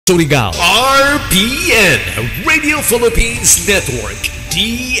Surigao. RPN, Radio Philippines Network,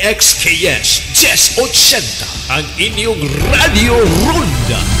 DXKS 1080, ang inyong Radio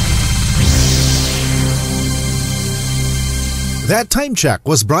Ronda. That time check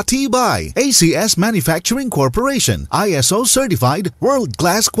was brought to you by ACS Manufacturing Corporation, ISO certified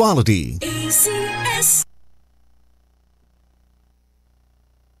world-class quality. ACS.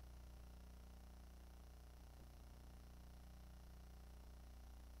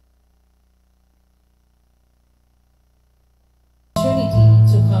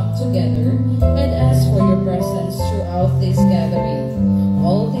 To come together and ask for your presence throughout this gathering.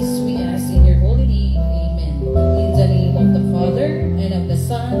 All this we ask in your holy name. Amen. In the name of the Father, and of the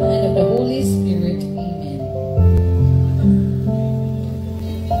Son, and of the Holy Spirit. Amen.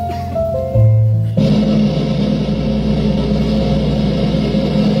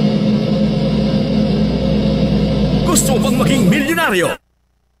 Gusto bang maging milyonaryo?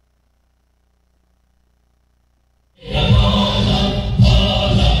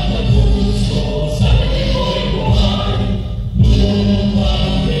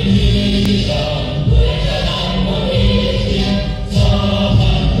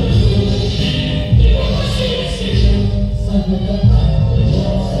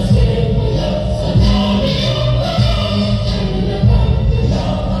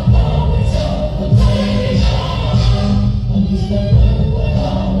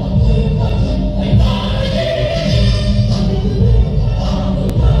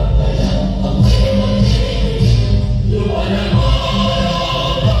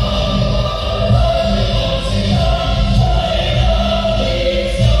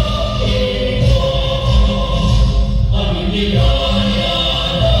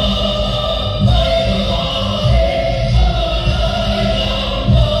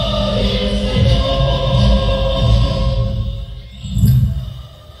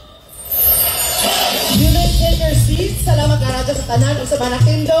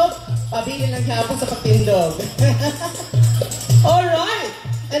 Alright,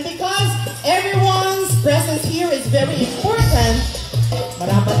 and because everyone's presence here is very important,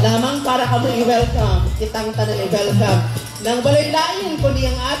 marapat lamang para kami i-welcome, kitang tanan i-welcome, nang balaylain ko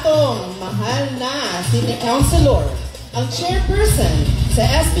niyang atong mahal na City Councilor, ang chairperson sa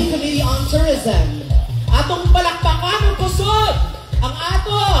SB Committee on Tourism, atong palakpakan ng kusod, ang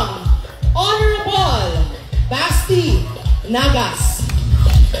atong Honorable Basti Nagas.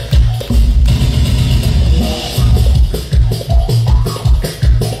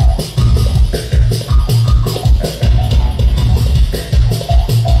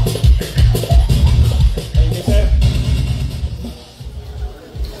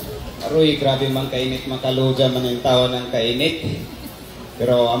 Aroy, grabe man kainit, makaluja man yung tao ng kainit.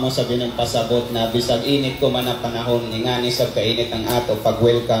 Pero amo sabi ng pasabot na bisag init ko man ang panahon, ingani sa kainit ang ato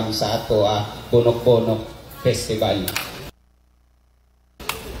pag-welcome sa ato Bonok-Bonok Festival.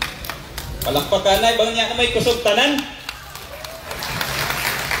 Palakpakan na, ibang niya na may kusog tanan.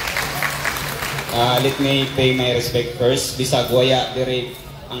 Let me pay my respect first. Bisag waya diri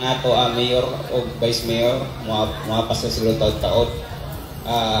ang ato mayor o vice mayor, mga pasasulod taon-taon.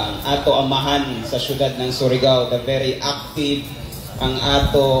 Ato amahan sa syudad ng Surigao, the very active, ang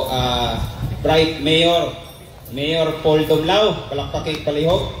ato bright mayor, Mayor Paul Dumlao, palakpaking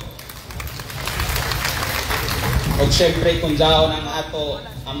palihog. O syempre kung jaon ang ato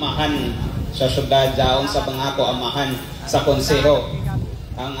amahan sa syudad, jaon sa pang ato amahan sa konseho,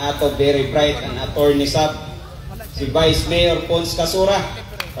 ang ato very bright, ang attorney sab, si Vice Mayor Pons Kasura,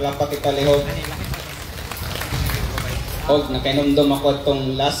 palakpaking palihog. Og nakinumdum ako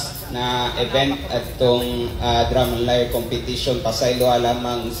itong last na event at itong drum and lyre competition. Pasaylo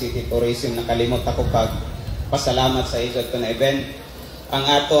lamang City Tourism, nakalimot ako pag pasalamat sa iso ito na event. Ang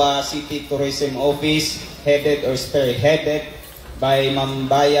ato City Tourism Office headed or spearheaded by Ma'am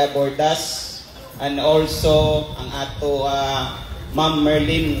Baya Bordas, and also ang ato Ma'am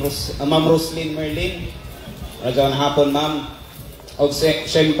Roslyn Merlin. Radyo na hapon ma'am. Og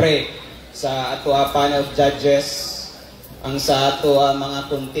syempre sa ato panel of judges, ang sa ato mga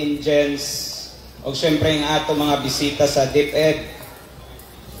contingents, o syempre ang ato mga bisita sa DepEd,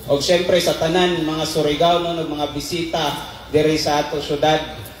 o syempre sa tanan mga Surigao no, mga bisita diri sa ato syudad,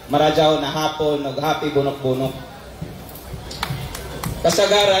 maradyaw na hapon og happy bonok-bonok.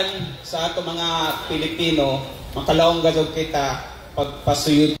 Kasagaran sa ato mga Pilipino, makalaong gazog kita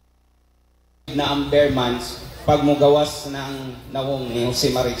pagpasuyod na ang bare months pagmugawas ng nawong ni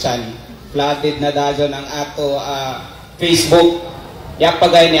Jose Marichan. Flooded na dadyon ang ato Facebook.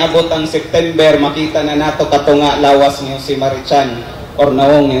 Yapagay ni abot ang September, makita na nato katunga lawas ni Jose Marichan or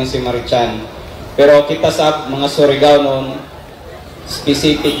nawong ni Jose Marichan. Pero kita sa mga Surigao noon,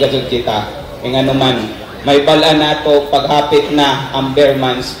 specific gajud kita. Kung ano man, may balaan nato paghapit na ang bare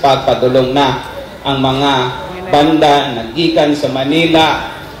months, pagpadulong na ang mga banda nagikan sa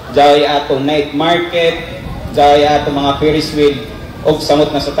Manila, jay ato night market, jay ato mga Ferris wheel, o samot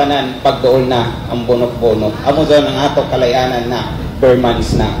na sa tanan, pagdool na ang bonok-bonok. Amo doon ang ato kalayanan na bare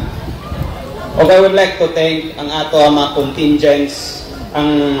months na. Okay, I would like to thank ang ato mga contingents,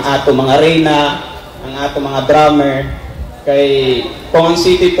 ang ato mga reyna, ang ato mga drummer, kay kung ang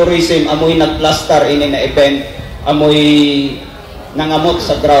City Tourism amoy nagplaster ini na event, amoy nangamot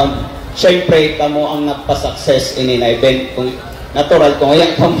sa ground, syempre kamo ang nagpa-success ini na event. Kung natural, kung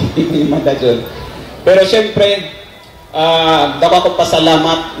ayan kamo hindi madadyon. Pero syempre, dapat ko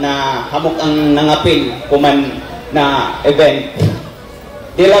pasalamat na hamok ang nangapil kuman na event.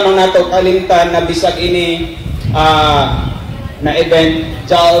 Di lamang nato kalimtan na bisag ini na event,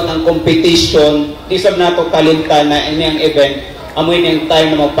 jaon ang competition, isab nato kalimtan na ini ang event, amoy niyang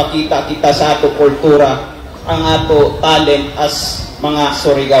time na magpakita kita sa ato kultura, ang ato talent as mga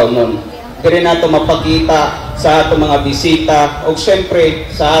Surigao nun. Diri nato mapakita sa ato mga bisita o syempre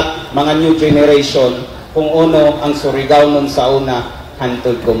sa mga new generation kung ano ang Surigao nun sa una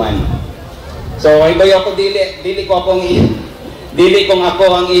hantod kuman. So ay bayo ako dili kung ako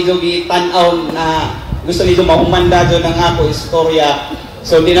ang idugi tan-aw na gusto nito mahumanda doon ang ako istorya.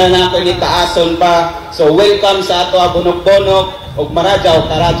 So di na ako ni taason pa. So welcome sa ato bonok-bonok ug marajaw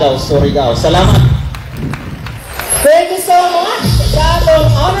karajaw Surigao. Salamat. Thank you so much sa atong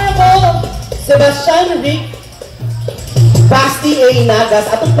Honorable Sebastian Rick Basti A. Nagas,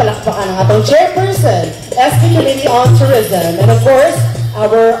 atong palakpakan ng atong chairperson, SB Committee on Tourism, and of course,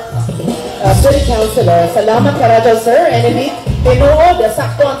 our City Councilor. Salamat karajaw, sir. And indeed, tinuod,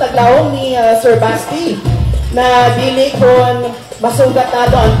 sakto ang taglawong ni Sir Basti na dili kung masugat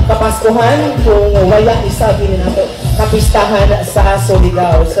nato ang kapaskuhan kung wala isa din nato kapistahan sa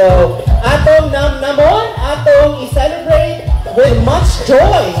Surigao. So, atong namon, atong i-celebrate with much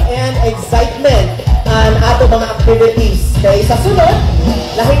joy and excitement ang atong mga activities. Kaya sa sunod,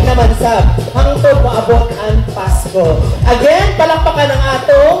 lahing naman sa hangtod maabot ang Pasko. Again, palakpakan ng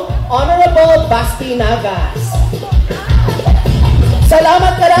atong Honorable Basti Nagas.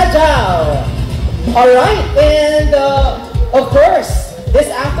 Salamat karajaw! Alright, and of course, this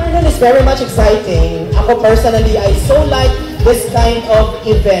afternoon is very much exciting. Ako personally, I so like this kind of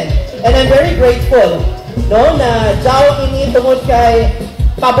event. And I'm very grateful, no, na jaw ini tungod kay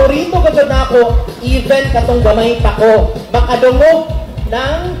paborito ko dyan ako, event katong gamay pa ko. Makadungog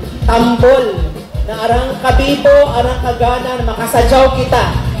ng tambol na arang kabibo, arang kagana, makasadyaw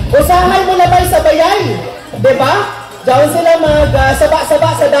kita. Usahay mo na ba'y sa bayay? Diba? Diyan sila mag-saba-saba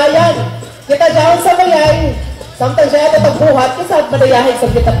sa dayan. Kita diyan sa bayay. Sometimes siya ito pagbuhat, kasi madayahin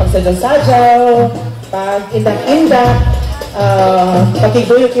sa kita pagsadyaw-sadyaw, pag-indak-indak,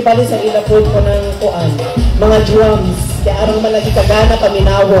 pagkiguyo kibali sa ilapod ko ng kuan, mga drums, kaya arang malagi kagana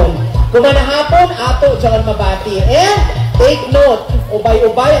paminawon. Kung manahapon, ato diyan mabati. And take note,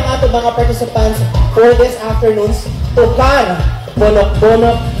 ubay-ubay ang ato mga participants for this afternoon's Tukar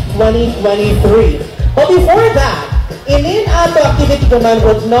Bonok-BONOK 2023. But before that, inin ato activity naman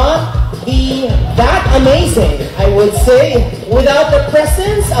would not be that amazing, I would say, without the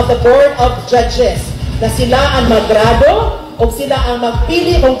presence of the Board of Judges na sila ang maggrado o sila ang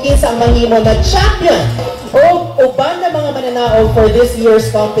magpili kung kinsa ang mahimo na champion o uban na mga mananaog for this year's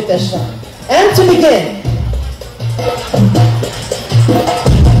competition. And to begin,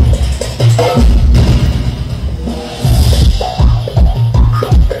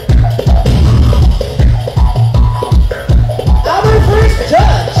 our first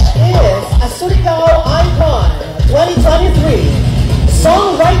judge is a Surigao Icon 2023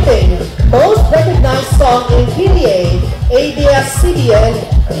 Songwriting Most Recognized Song in PDA ABS-CBN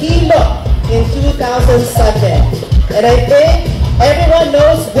Hilo in 2007. And I think everyone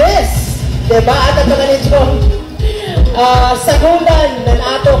knows this. Diba? At ang mga ninyong sagulan ng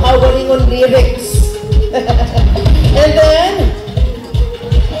ato kawalingon lyrics. And then,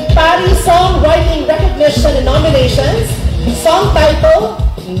 Pari Songwriting Recognition and Nominations, Song Title,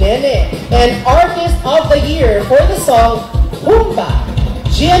 Nene, and Artist of the Year for the song Humba,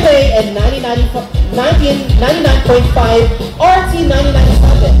 GMA and 99.5 RT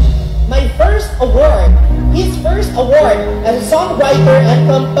 997. My first award, his first award as a songwriter and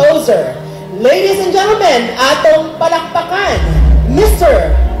composer. Ladies and gentlemen, atong palakpakan,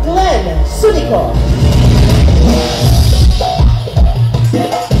 Mr. Glenn Sunico.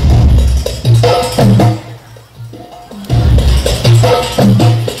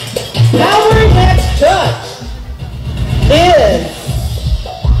 Our next judge is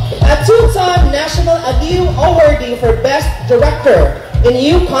a two-time National Aliu Awardee for Best Director in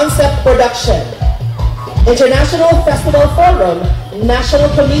new concept production. International Festival Forum, National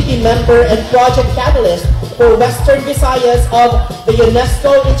Committee member and project catalyst for Western Visayas of the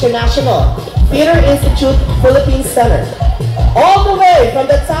UNESCO International Theater Institute Philippine Center. All the way from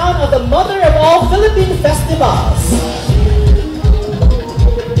the town of the mother of all Philippine festivals,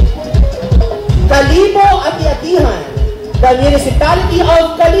 Calibo Ati-Atihan, the municipality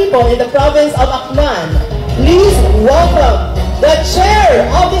of Calibo in the province of Aklan. Please welcome the chair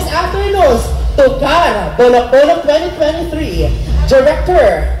of this afternoon's TUKAR Bonok-BONok 2023,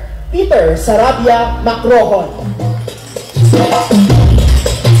 Director Peter Sarabia Macrohon.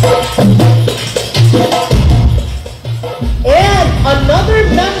 And another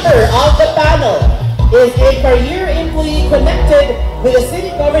member of the panel is a career employee connected with the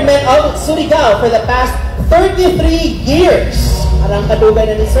city government of Surigao for the past 33 years. Arang kadugan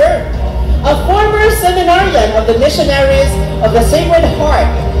na ni Sir. A former seminarian of the Missionaries of the Sacred Heart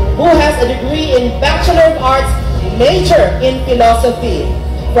who has a degree in Bachelor of Arts, major in Philosophy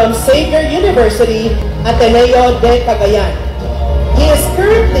from Xavier University, Ateneo de Cagayan. He is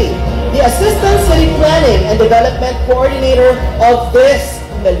currently the Assistant City Planning and Development Coordinator of this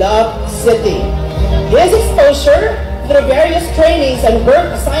beloved city. His exposure through various trainings and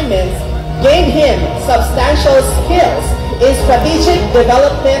work assignments gave him substantial skills in strategic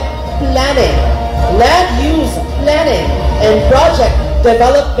development planning, land use planning, and project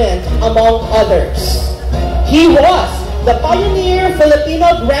development, among others. He was the pioneer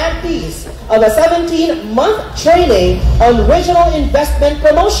Filipino grantees of a 17-month training on regional investment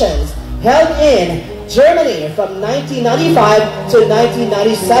promotions held in Germany from 1995 to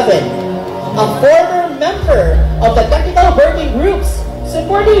 1997. A former member of the technical working groups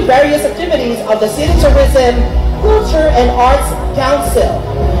supporting various activities of the City Tourism, Culture, and Arts Council.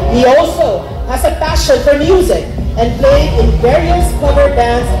 He also has a passion for music and played in various cover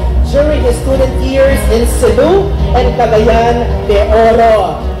bands during his student years in Cebu and Cagayan de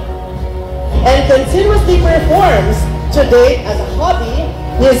Oro, and continuously performs to date as a hobby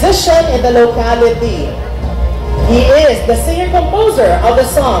musician in the locality. He is the singer-composer of the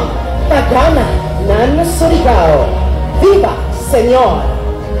song Tagana ng Surigao, Viva Señor,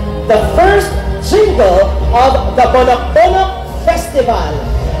 the first jingle of the Bonok-BONok Festival.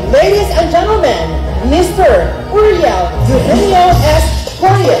 Ladies and gentlemen, Mr. Uriel Eugenio S.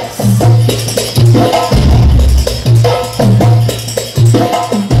 Corrias.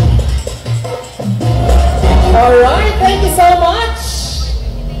 Alright, thank you so much.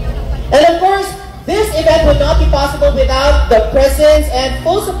 And of course, this event would not be possible without the presence and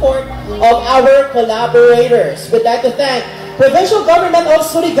full support of our collaborators. We'd like to thank Provincial Government of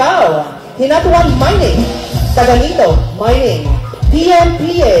Surigao, Hinatuan Mining, Taganito Mining,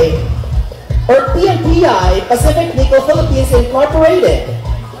 PMPA, or PMPI, Pacific Nickel Philippines Incorporated,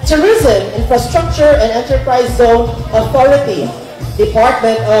 Tourism, Infrastructure and Enterprise Zone Authority,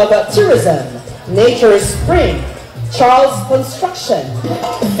 Department of Tourism, Nature Spring, Charles Construction,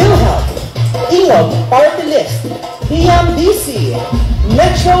 PhilHealth, Ingog Party List, PMDC,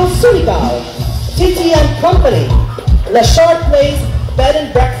 Metro Surigao, TT & Company, La Short Place Bed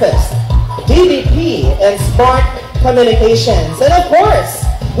and Breakfast, DBP, and Smart Communications. And of course,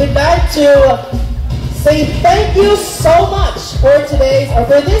 we'd like to say thank you so much for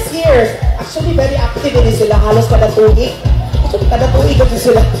this year's, actually very active din sila, halos kada tuig. Actually kada tuig ito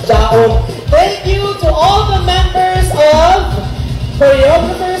sila daon. Thank you to all the members of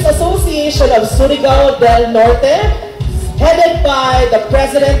Choreographers Association of Surigao del Norte, headed by the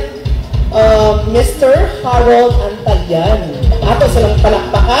President, Mr. Harold Antalyan. Ato silang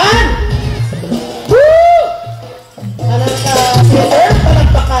palakpakan. Woo! Sir,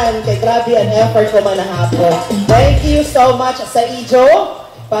 palakpakan kay grabe ang effort ko manahapon. Thank you so much sa Ijo.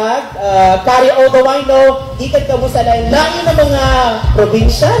 Pag carry all the way, no, ikan ka mo sa lain-lain ng mga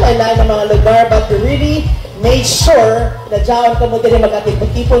probinsya, lain-lain ng mga lugar, but you really made sure na dyan ka mo din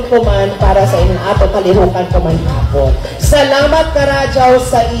mag-atipon ko man para sa inyong ato kalihukan ko man hapon. Salamat Karajaw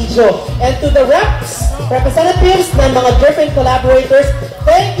sa Ijo. And to the representatives ng mga different collaborators,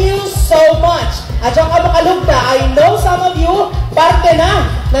 thank you so much. At yung kabakalugta, I know some of you, parte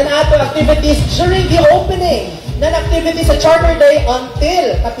na ng ato activities during the opening ng activities sa Charter Day until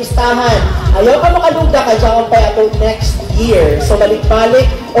kapistahan. Ayaw ka makalugda ka dyan pa atong next year. So balik-balik,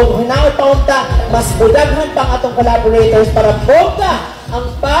 o hinaot paunta, mas budaghan pang atong collaborators para bongga ang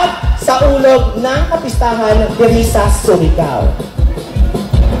sa ulog ng kapistahan diri sa Surigao.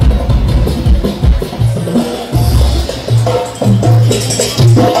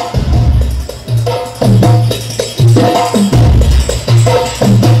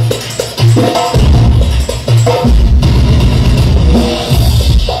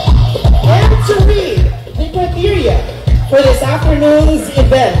 afternoon's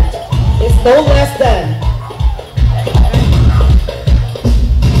event is no less than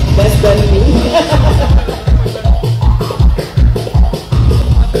me.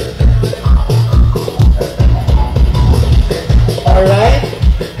 Alright?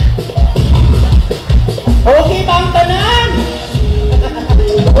 Okay ba ang tanan?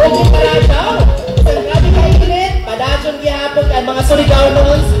 Okay para daw. So, grabe kainit. Padadyon gihapon ang mga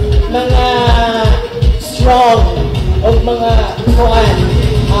Surigaonos, mga strong o mga kuan,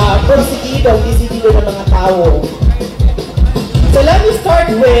 perseguido, disidido ng mga tao. So let me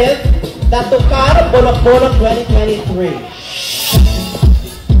start with the TUKAR BONOK-BONOK 2023.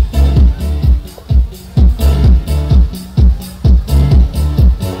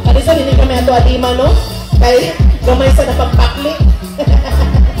 Kalisan, hindi kami ato atima, no? Kaya gamay sa napagpakli.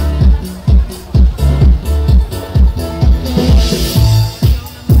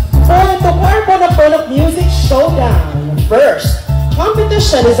 For TUKAR BONOK-BONOK Music Showdown, first,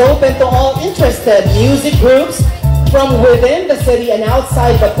 competition is open to all interested music groups from within the city and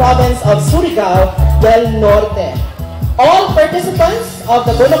outside the province of Surigao del Norte. All participants of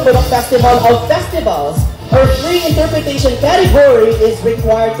the Bonok-Bonok Festival of Festivals or free interpretation category is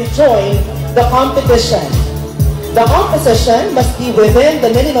required to join the competition. The composition must be within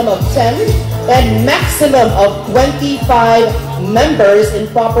the minimum of 10 and maximum of 25 members in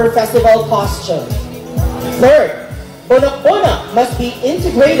proper festival costume. Third, Bonok-Bonok must be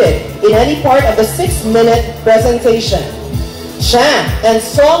integrated in any part of the 6-minute presentation. Chant and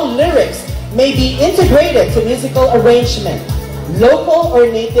song lyrics may be integrated to musical arrangement. Local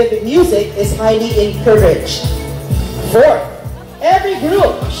or native music is highly encouraged. Fourth, every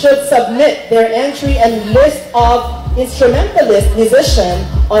group should submit their entry and list of instrumentalist musicians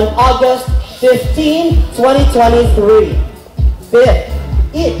on August 15, 2023. Fifth,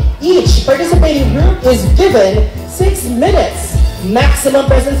 each participating group is given 6 minutes maximum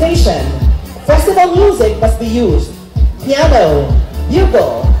presentation. Festival music must be used. Piano,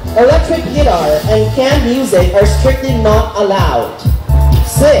 bugle, electric guitar, and canned music are strictly not allowed.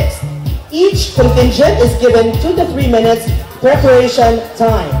 6. Each contingent is given 2 to 3 minutes preparation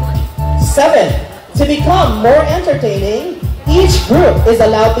time. 7. To become more entertaining, each group is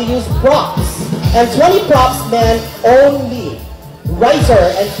allowed to use props, and 20 props men only. Riser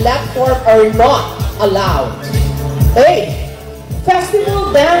and platform are not allowed. 8.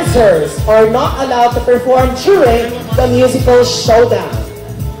 Festival dancers are not allowed to perform during the musical showdown.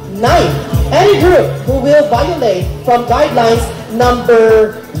 9. Any group who will violate from guidelines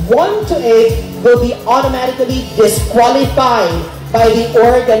number 1 to 8 will be automatically disqualified by the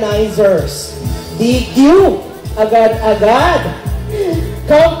organizers. DQ, agad-agad.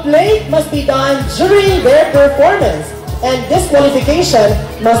 Complaint must be done during their performance, and disqualification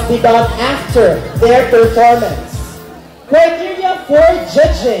must be done after their performance. Criteria for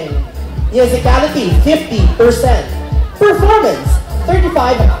judging: musicality 50%, performance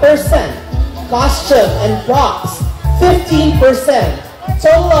 35%, costume and props 15%,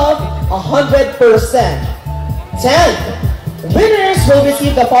 total of 100%. 10. Winners will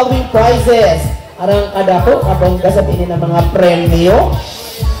receive the following prizes. Arang kadako, kabongga sa pinin ng mga premyo.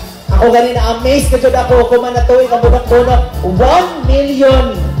 Ako ganina amazed ka dyan ako kung man ito ang bonok-bonok 1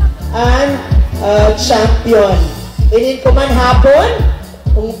 million and champion. Inin ko man hapon,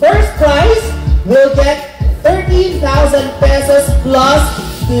 ang first prize will get 13,000 pesos plus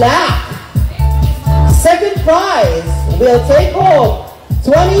black. Second prize will take home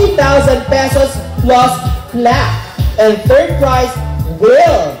 20,000 pesos plus black. And third prize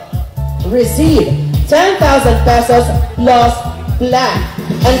will receive 10,000 pesos plus black.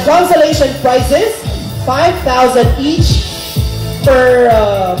 And consolation prizes, 5,000 each per,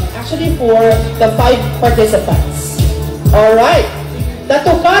 actually for the 5 participants. Alright. The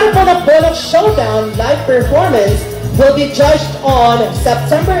TUKAR BONOK-BONOK Showdown live performance will be judged on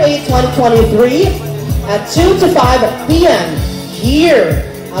September 8, 2023 at 2 to 5 p.m. here.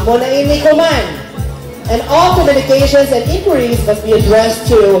 Amo na ini ko man. And all communications and inquiries must be addressed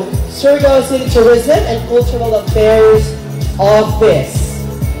to Surigao City Tourism and Cultural Affairs Office.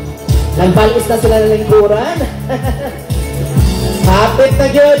 Nagbalis na sila ng lingkuran. Hapit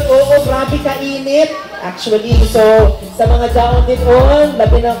na yun. Oo, grabe kainit. Actually, so, sa mga daon din on,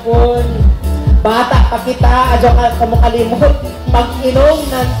 labi na kung bata pa kita, adyo ka kamukalimot, mag-inom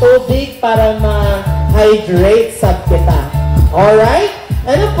ng tubig para ma-hydrate sa kita. Alright?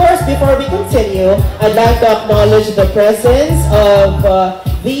 And of course, before we continue, I'd like to acknowledge the presence of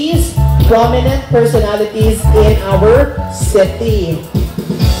these prominent personalities in our city.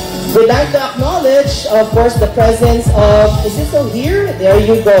 We'd like to acknowledge, of course, the presence of, is this still here? There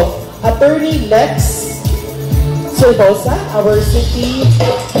you go. Attorney Lex Sir Bosa, our City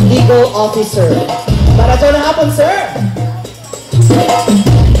Legal Officer. Maradyo na hapon, sir.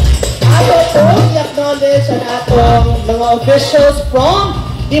 Ato po, i-acknowledge ang atong mga officials from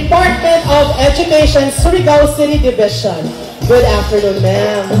Department of Education, Surigao City Division. Good afternoon,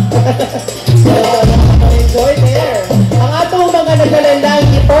 ma'am. Enjoy there. Ang atong mga naglalandang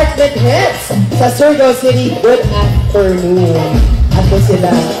department heads sa Surigao City, good afternoon. Ato sila,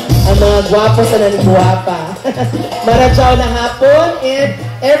 ang mga gwapo sa naniguwapa. Maradyaw na hapon, and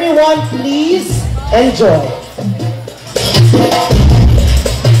everyone please enjoy.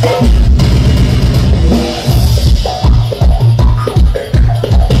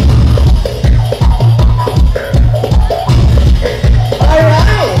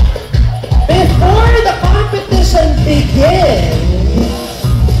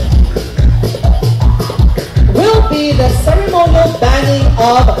 Will be the ceremonial banning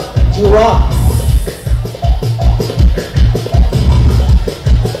of drugs.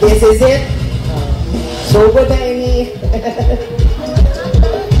 This is it. So good na ini.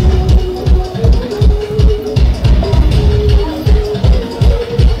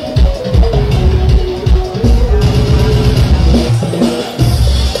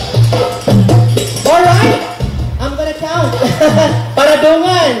 Alright, I'm gonna count.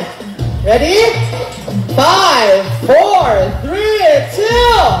 Paradungan. Ready? 5, 4, 3,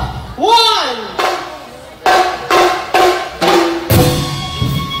 2, 1.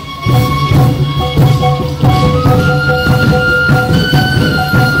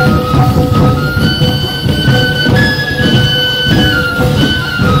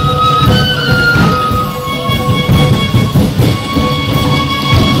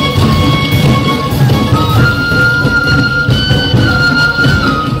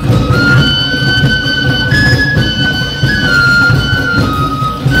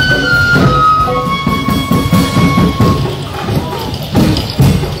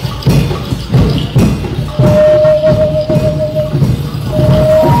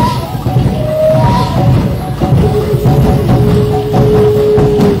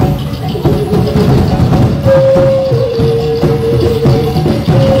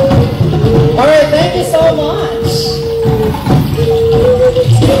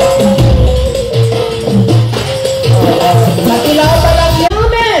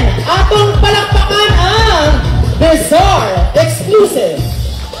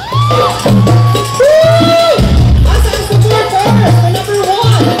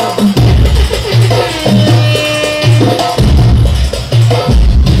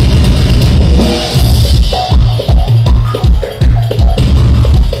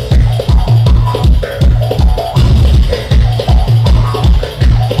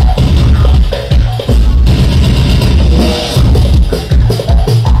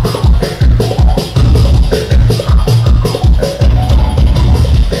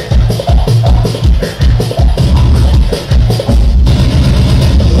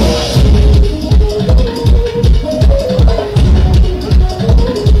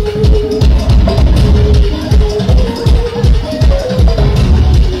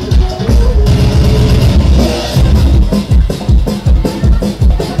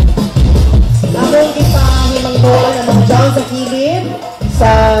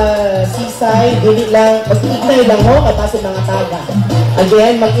 Mag-ignay lang ho, katasin mga taga.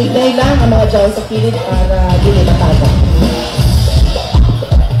 Again, mag-ignay lang ang mga dyan sa kilid para dili mataga.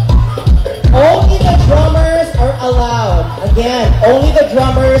 Only the drummers are allowed. Again, only the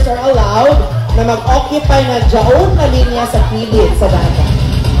drummers are allowed na mag-occupy na dyan na linya sa kilid sa daga.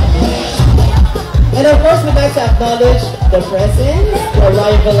 And of course, we'd like to acknowledge the presence, the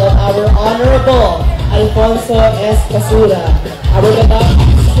arrival of our Honorable Alfonso S. Casura, our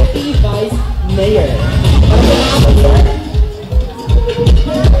City Vice Mayor.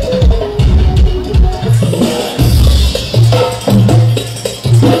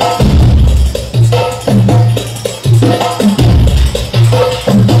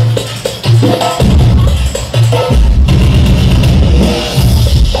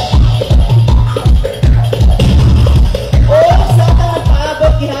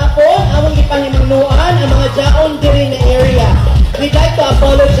 We'd like to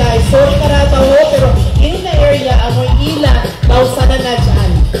apologize. Sorry karata ho, pero in the area, amoy ila, sana na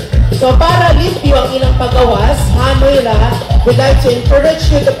dyan. So para limpyo ang ilang pagawas, hanoy la, we'd like to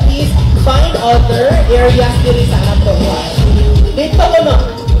encourage you to please find other areas diri sa atong was. Dito ko no,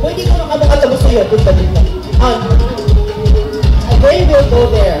 pwede ko na kabukatabo sa iyo, dito. Okay, we'll go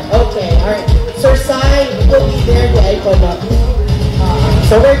there. Okay, alright. Sir Sai, will be there, the icon na.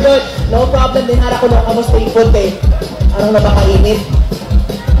 So we're good. No problem din hara ko na kamusta ikot eh. Anong na baka init?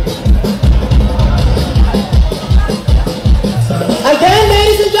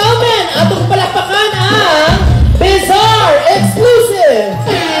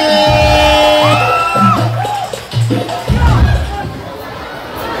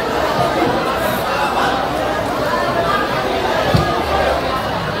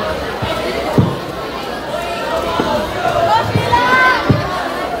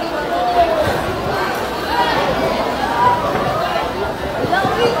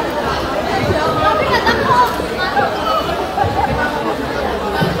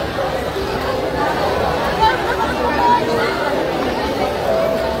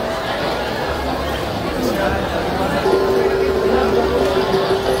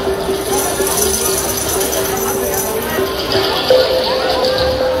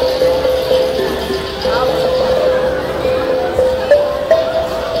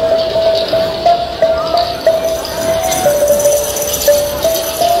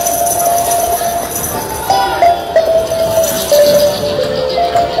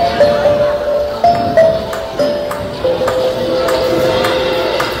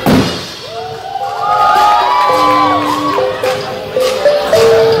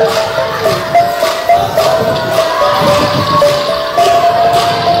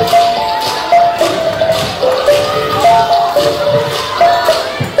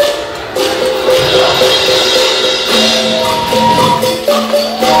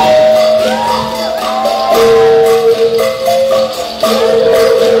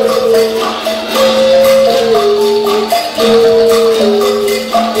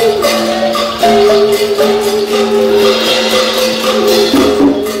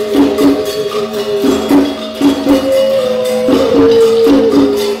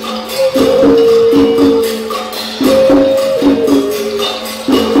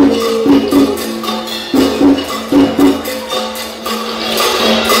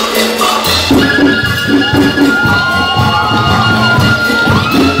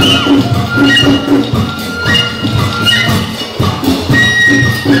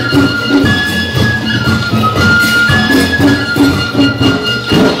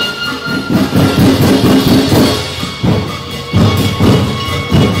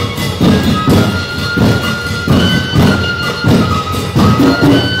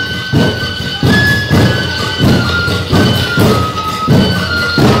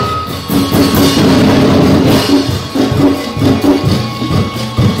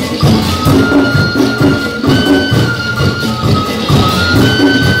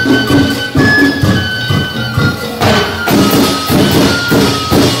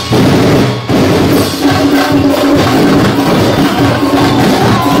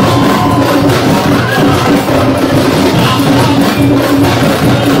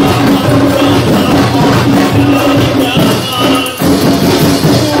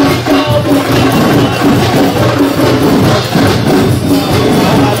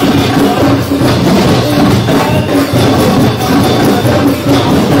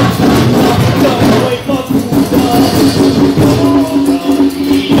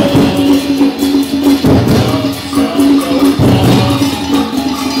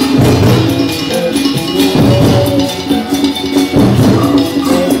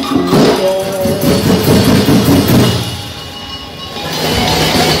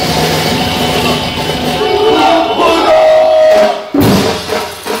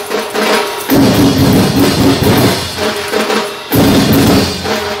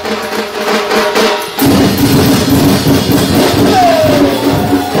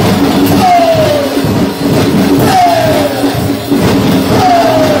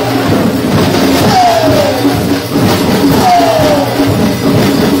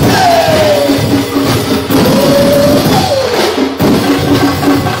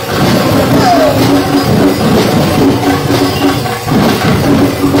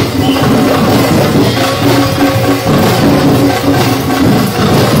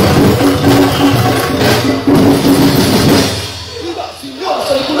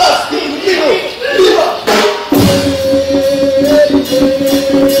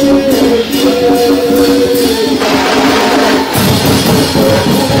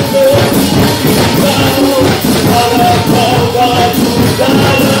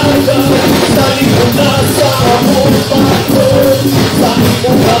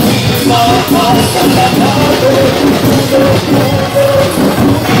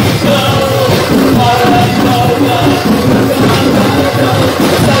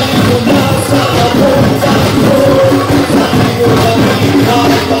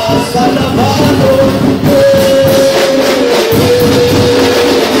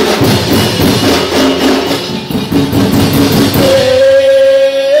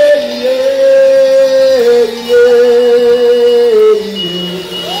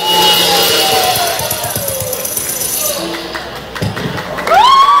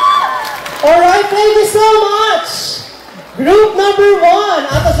 Alright, thank you so much! Group number 1,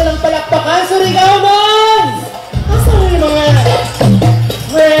 ato silang palakpakan, Surigao Mons! Asan yung mga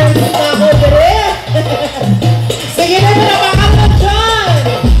friends na ako dire? Sige na, palakpakan na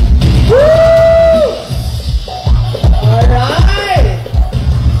dyan! Woo! Alright!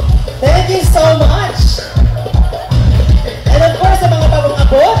 Thank you so much! And of course, sa mga bagong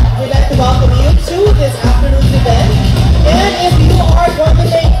abot, we'd like to welcome you to this afternoon's event. And if you are going to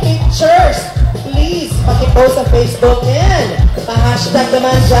take pictures, please pakipost sa Facebook and pa-hashtag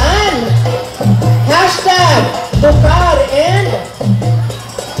naman dyan. Hashtag Tukar and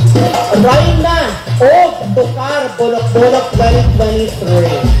Raina o Tukar Bonok-BONOK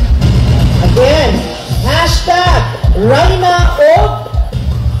 2023. Again, hashtag Raina o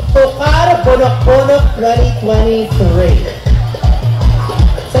Tukar Bonok-BONOK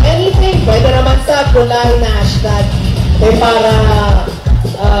 2023. So anything, pwede naman sa kulay na hashtag para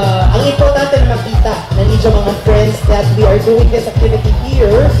ang importante na makita na ninyo mga friends that we are doing this activity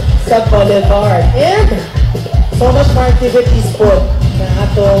here sa Boulevard. And so much more activities po na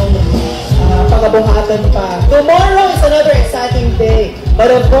atong pagabuhatan pa. Tomorrow is another exciting day. But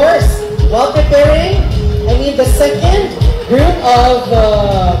of course, while preparing, the second group of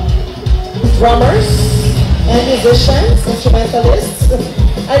drummers and musicians, instrumentalists,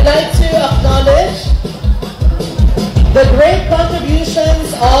 I'd like to acknowledge the great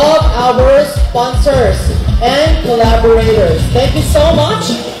contributions of our sponsors and collaborators. Thank you so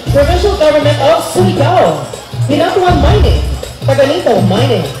much, Provincial Government of Surigao, Pinatuan Mining, Paganito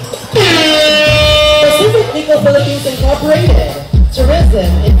Mining, Pacific Legal Philippines Incorporated, Tourism,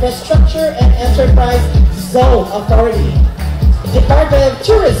 Infrastructure and Enterprise Zone Authority, Department of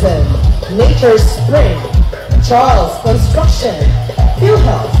Tourism, Nature Spring, Charles Construction,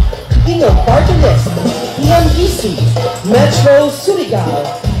 PhilHealth, Inyo Party List, EMDC, Metro Surigao,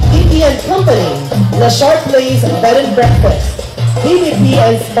 Indian Company, La Sharp Place Bed and Breakfast, DBP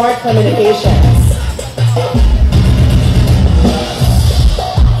and Smart Communications.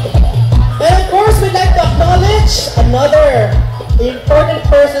 And of course, we'd like to acknowledge another important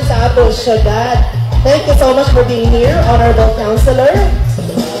person sa ato syudad. Thank you so much for being here, Honorable Councilor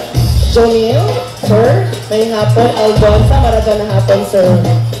Jonil, sir. May hapon, Algonza, maragan na hapon, sir.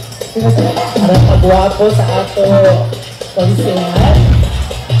 Parang pagwapo sa ato konsihan.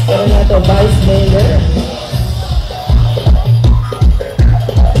 Pero nga ito, Vice Mayor.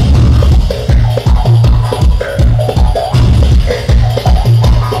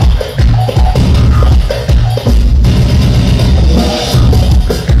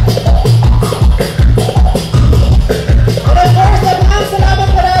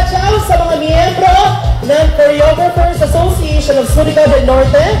 Choreographers Association of Surigao del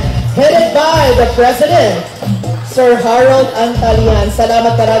Norte, headed by the President, Sir Harold Antalian.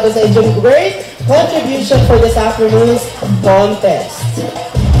 Salamat karado sa inyong great contribution for this afternoon's contest.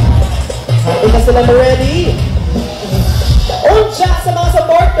 Happy na sila ready? Uncha sa mga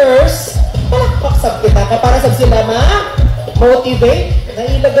supporters, palakpaksab kita ka para sa sila ma-motivate na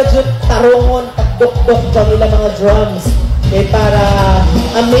ilagad yung tarungon pagdukdok dyan nila mga drums. Okay, para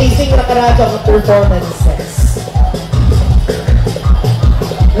amazing na karado ang performances.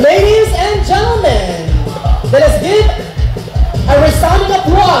 Ladies and gentlemen, let us give a resounding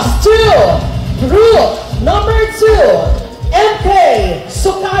applause to group number 2, MK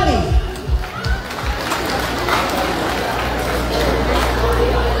Sukali.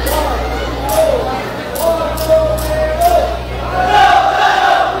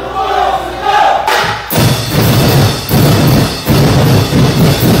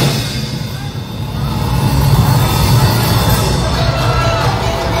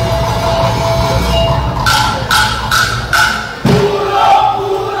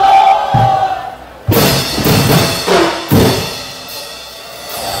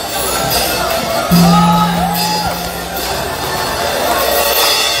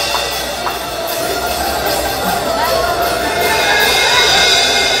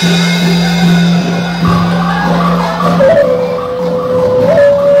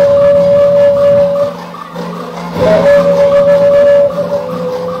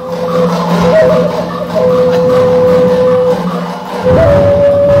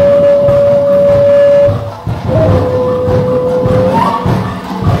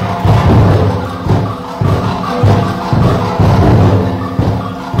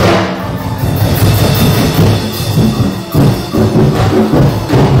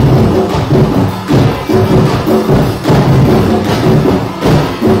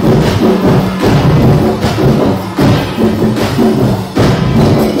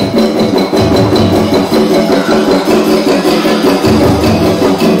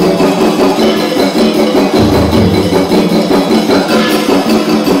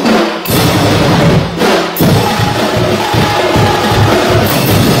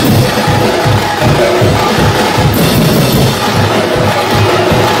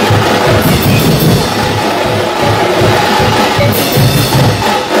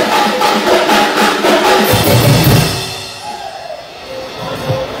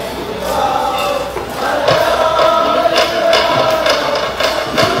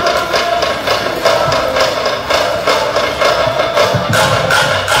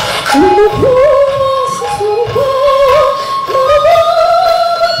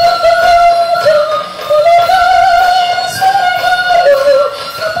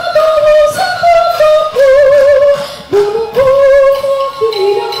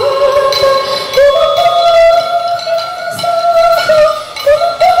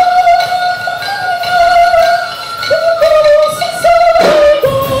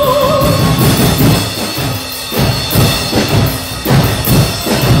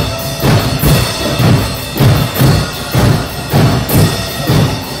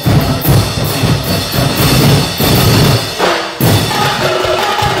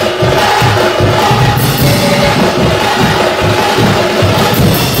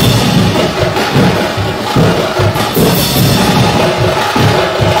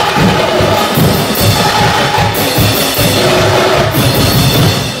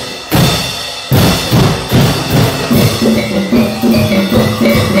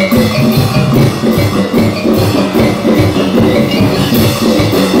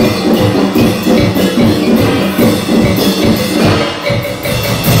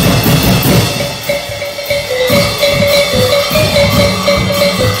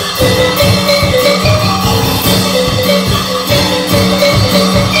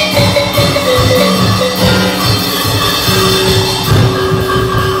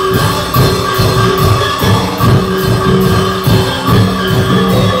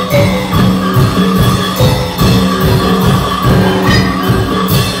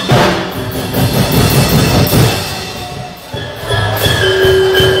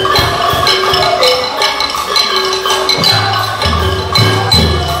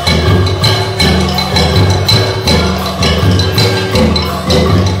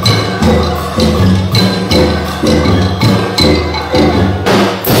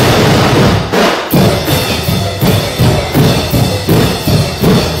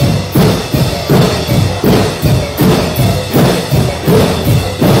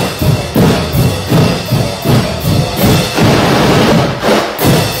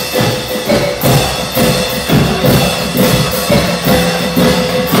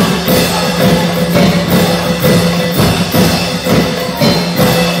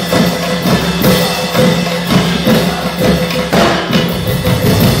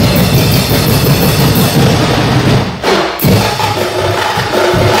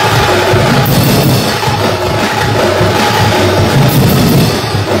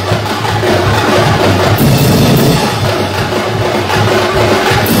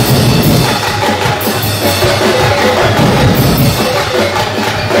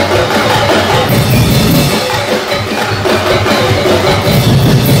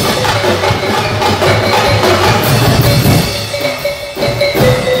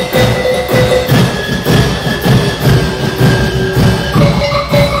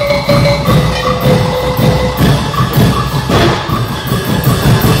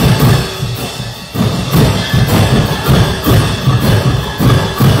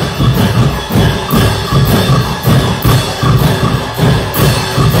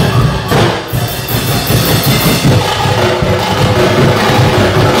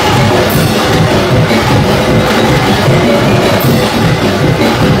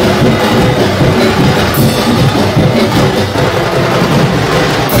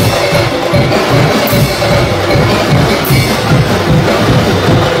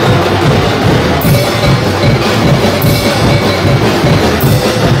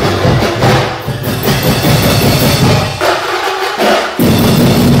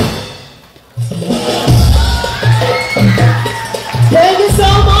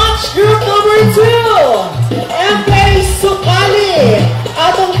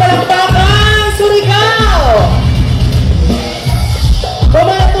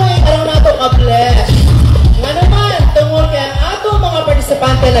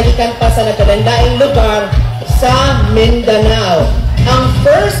 nagikan pa sa nagkalandaing lugar sa Mindanao. Ang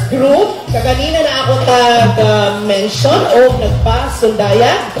first group, kaganina na ako tag-mention o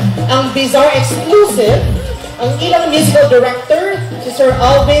nagpa-sundaya, ang Bizarre Exclusive, ang ilang musical director, si Sir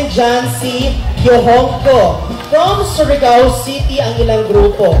Alvin John C. Yohongko. From Surigao City ang ilang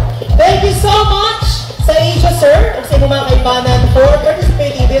grupo. Thank you so much sa inyo, sir, at sa inyong mga kaibanan for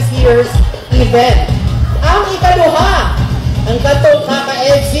participating this year's event. Ang ikaduha, ang katong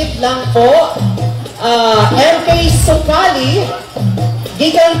kaka-exit lang po, MK Sukali,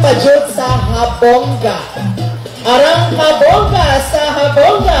 gikan pa jud sa Habonga. Arang Habonga sa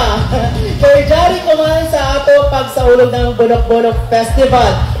Habonga. Kaya jari ko man sa ato pagsaulog ng Bonok-Bonok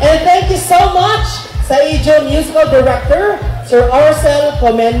Festival. And thank you so much sa inyong musical director, Sir Arcel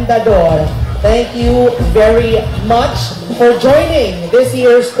Comendador. Thank you very much for joining this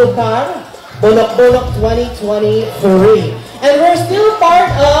year's Tukar Bonok-Bonok 2023. And we're still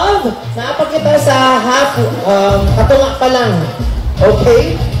part of, naapakita sa half, katunga pa lang.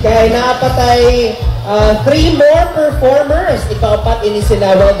 Okay? Kaya naapatay 3 more performers. Ikaapat ini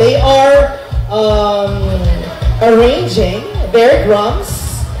sila. Well, they are arranging their drums.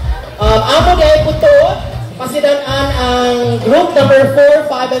 Amo gaya po to, pasidanaan ang group number 4,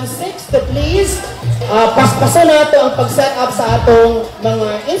 5, and 6 to please paspaso na ito ang pag-set up sa atong mga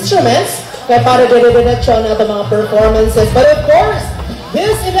instruments kaya para dire-diretso na itong mga performances. But of course,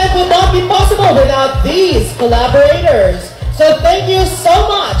 this event would not be possible without these collaborators. So thank you so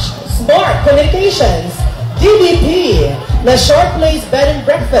much, Smart Communications, DBP, The Short Place Bed and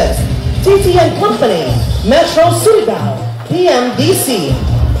Breakfast, TT and Company, Metro Surigao, PMDC,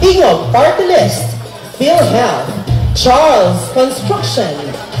 Ingog Party List, PhilHealth, Charles Construction,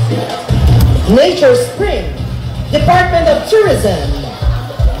 Nature Spring, Department of Tourism,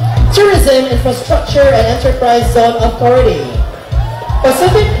 Tourism Infrastructure and Enterprise Zone Authority,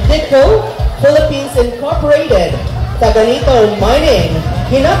 Pacific Deco Philippines Incorporated, Taganito Mining,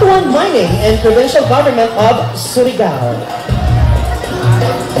 Hinatuan Mining, and Provincial Government of Surigao.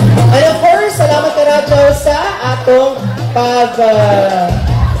 And of course, salamat karadyo sa atong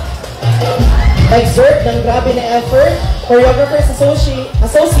exert ng grabe na effort, Choreographers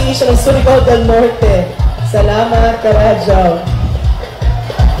Association of Surigao del Norte. Salamat karadyo.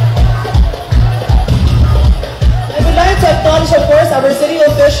 I would like to acknowledge, of course, our city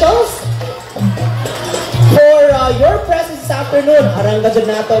officials for your presence this afternoon. Harang ka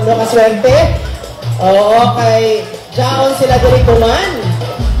dyan nato, no kaswerte. Oo, kay Jaon sila dirikuman.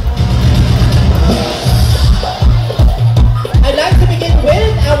 I'd like to begin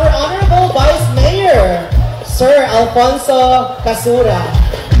with our Honorable Vice Mayor, Sir Alfonso Casura.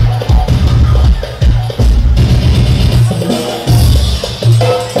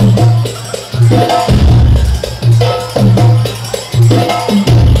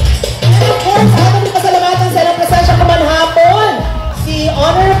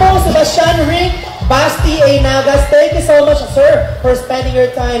 Sebastian Rick Basti A. Nagas, thank you so much, sir, for spending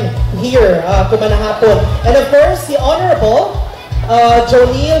your time here kumanahapon. And of course, the Honorable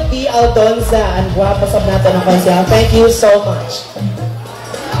Jonil B. Aldonza, ang guwapo sa natin ng konsya. Thank you so much.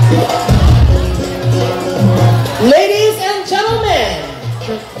 Ladies and gentlemen,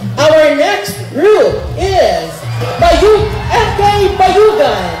 our next group is Bayug FK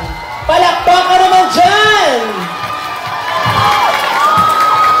Bayugan. Palakpakan naman dyan!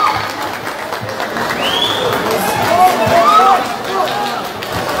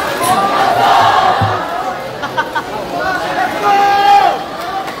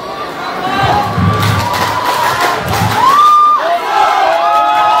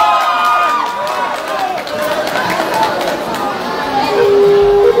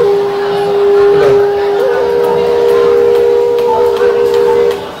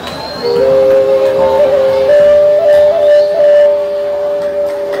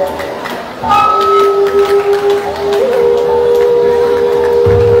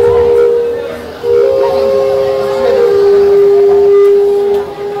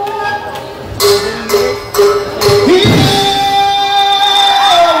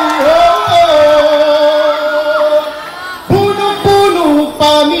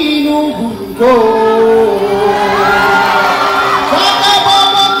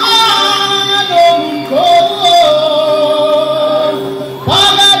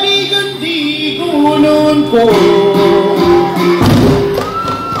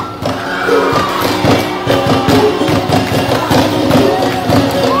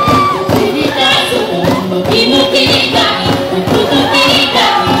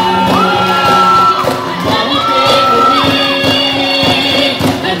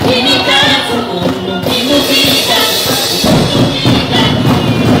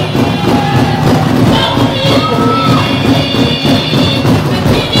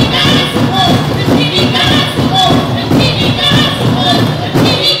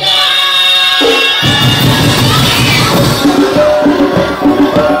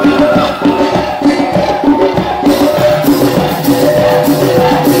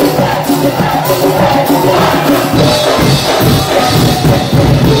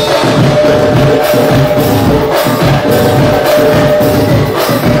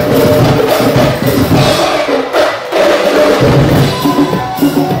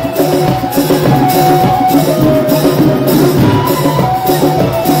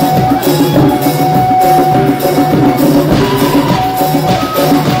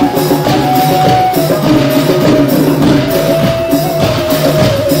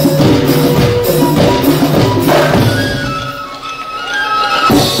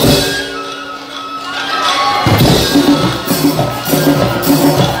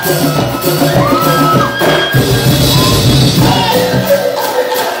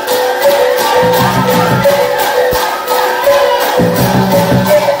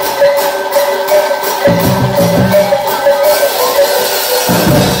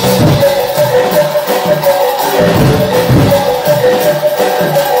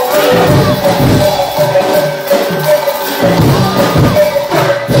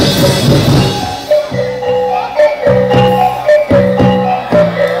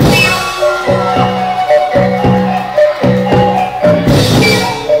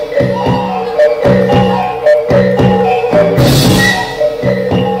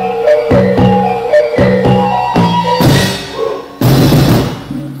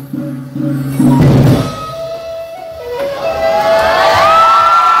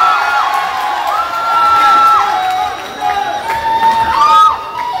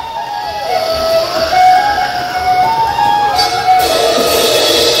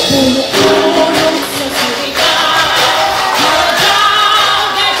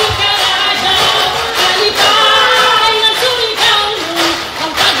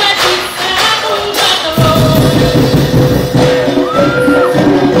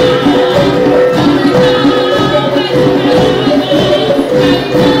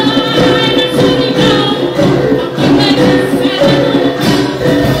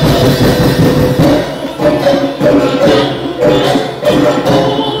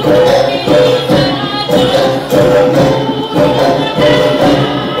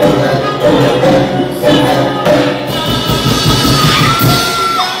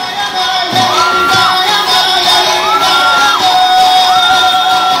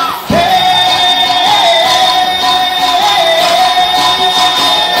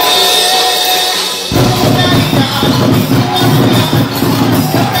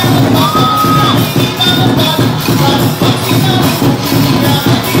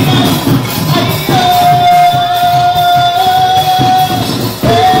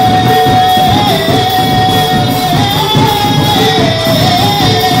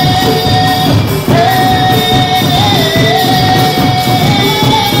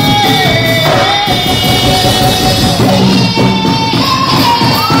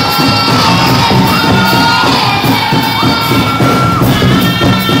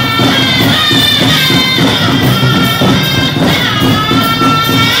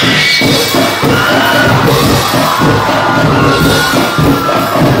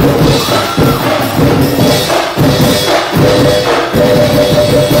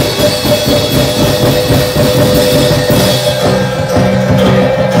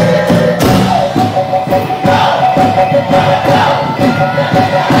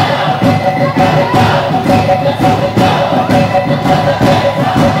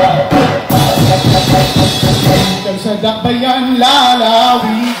 dakbayan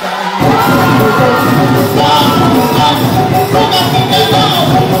lalawigan.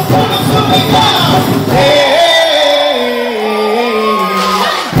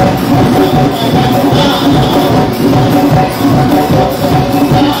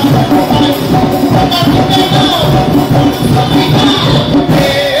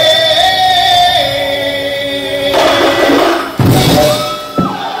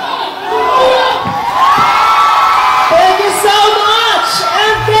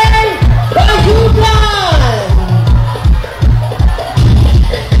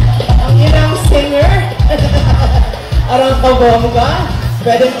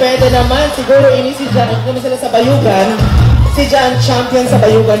 Pwede naman, siguro ini si Jan, kung sila sa Bayugan, si Jan champion sa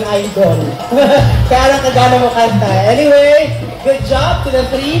Bayugan Idol. Kaya lang kagana mo kanta. Anyway, good job to the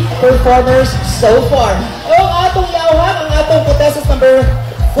 3 performers so far. Ang atong iauhan, ang atong contestants number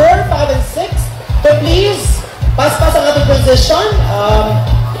 4, 5, and 6. So please, pas-pas ang atong position.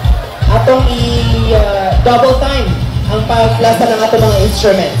 Atong double time ang paglasa ng atong mga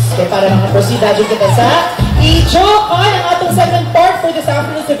instruments. Kaya para makaproceed natin kita sa i-joke ang atong second part for this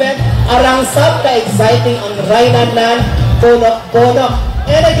afternoon's event. Arang sab ka-exciting ang Rainanan Bonok-Bonok.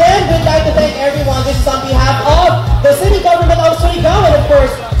 And again, we'd like to thank everyone. This is on behalf of the City Government of Surigao and of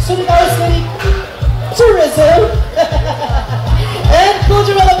course, Surigao City Tourism and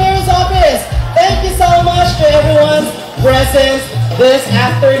Cultural Affairs Office. Thank you so much to everyone's presence this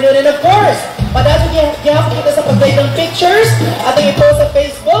afternoon. And of course, padasig gihapon kita sa pag-take ng pictures at i-post sa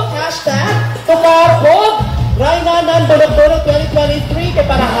Facebook, hashtag TUKAR BONOK-BONOK 2023 kaya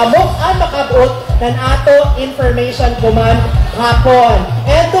para hamukan makabot ng ato information kuman hapon.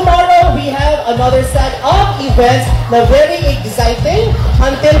 And tomorrow, we have another set of events na very exciting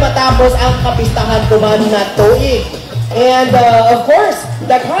until matapos ang kapistahan kuman na tuig. And of course,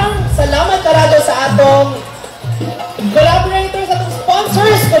 daghang salamat karado sa atong collaborators at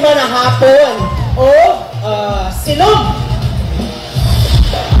sponsors kuman na hapon o silog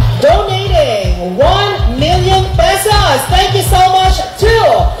donating 1 million pesos. Thank you so much to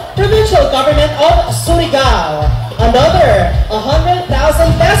Provincial Government of Surigao. Another 100,000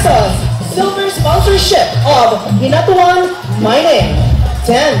 pesos silver sponsorship of Hinatuan Mining.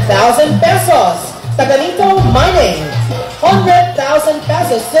 10,000 pesos Tagalito Mining. 100,000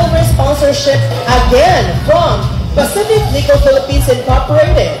 pesos silver sponsorship again from Pacific Legal Philippines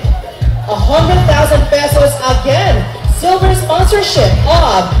Incorporated. 100,000 pesos again silver sponsorship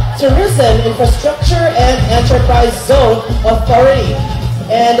of Tourism Infrastructure and Enterprise Zone Authority.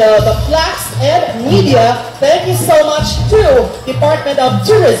 And the plaques and media, thank you so much to Department of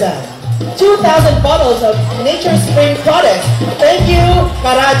Tourism. 2,000 bottles of Nature Spring products. Thank you,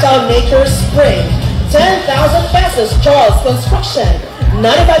 Karajao Nature Spring. 10,000 pesos, Charles Construction.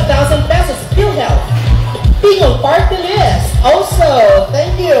 95,000 pesos, PhilHealth. Pingong Party List. Also,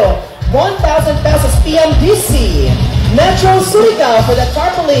 thank you. 1,000 pesos, PMDC. Metro Surigao for the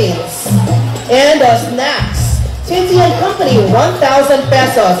tarpaulins. And snacks. Tinty and Company, 1,000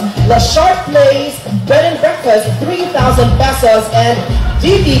 pesos. La Sharp Place, Bed and Breakfast, 3,000 pesos. And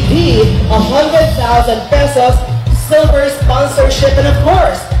DDP, 100,000 pesos. Silver sponsorship. And of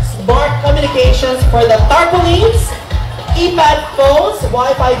course, Smart Communications for the tarpaulins, iPad phones,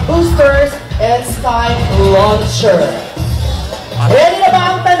 Wi-Fi boosters, and Sky Launcher. Ready na ba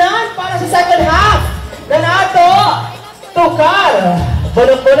ang tanan para sa second half na nato? Tukar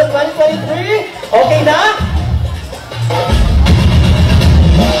Bonok-Bonok 2023. Okay na?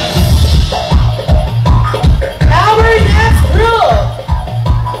 Our next group.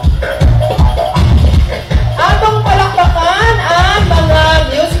 Atong palakpakan ang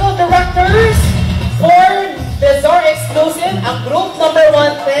mga musical directors for Bizarre Exclusive. Ang group number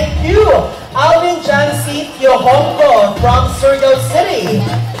 1, thank you, Alvin Jancy Yohongo from Surigao City.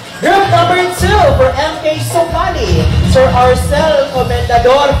 Group number 2 for MK Sukali, Sir Arcel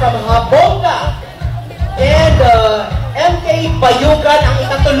Comendador from Habonga. And MK Bayugan ang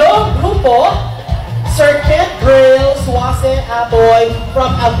ikatulong grupo, Sir Kent Braille Suase Aboy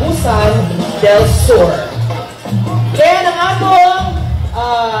from Agusan del Sur. Kaya ng atong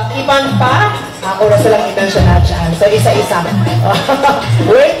iban pa, ako na silang i-mention na dyan. So isa-isa.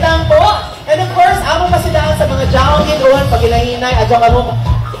 Wait lang po. And of course, ako pasilaan sa mga jaong inuan, pag inahinay, adyo ka mo,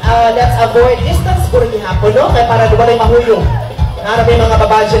 let's avoid distance puro gihapon, no? Kaya para dumalay mahulong. Narami mga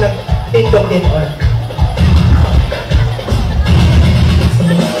babadyo ng tindog din.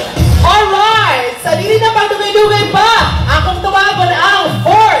 Alright! Sa dili na pagdugay-dugay pa, akong tumagon ang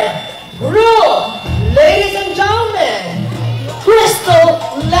fourth group. Ladies and gentlemen, Crystal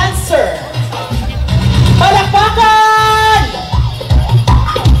Lancer. Palakpakan!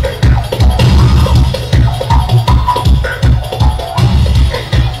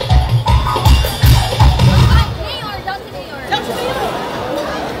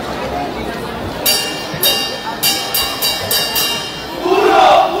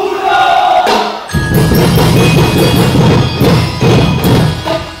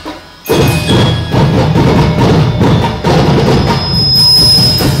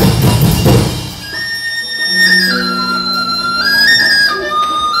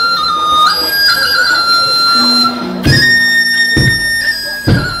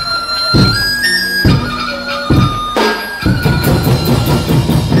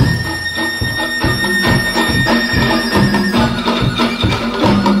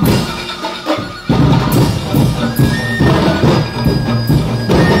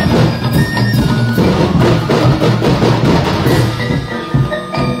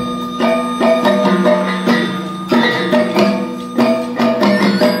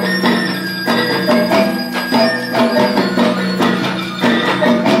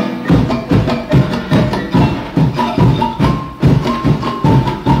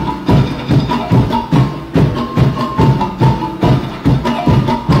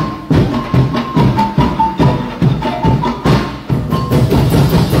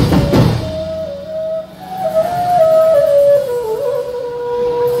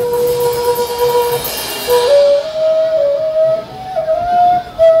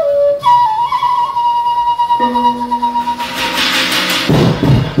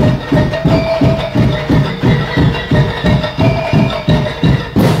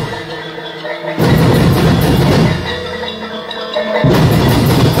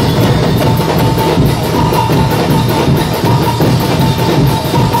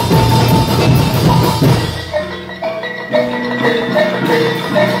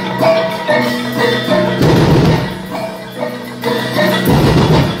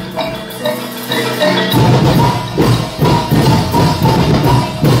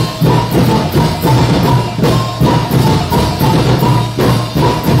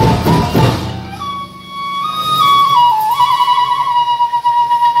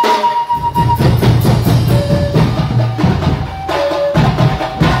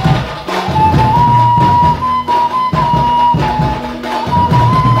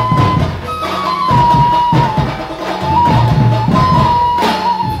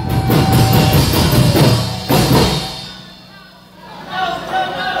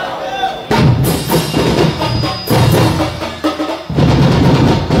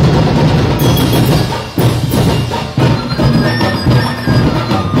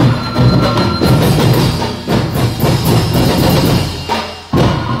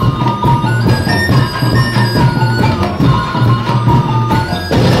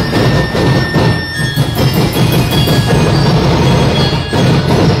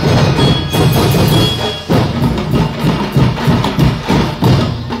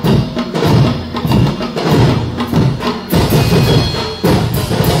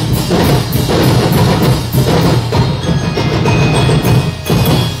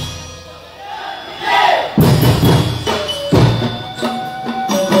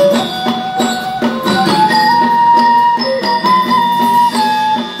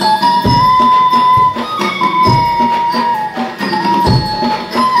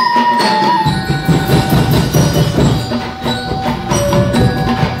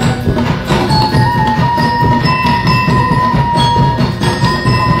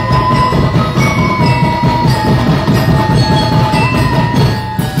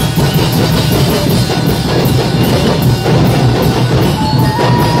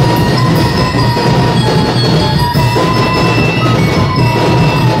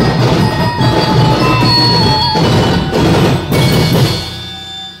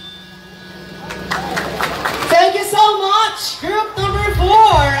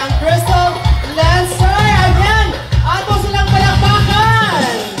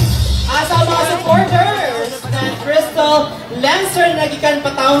 nagikan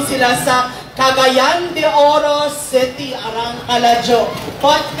pataon sila sa Cagayan de Oro City, Arang Caladyo.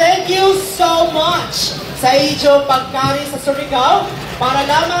 But thank you so much sa ijo pagkari sa Surigao para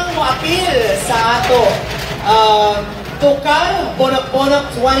lamang mo-appeal sa ato Tukar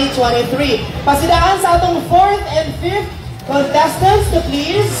Bonok-BONOK 2023. Pasidaan sa atong 4th and 5th contestants to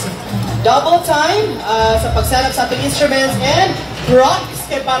please double time sa pagsalap sa atong instruments and props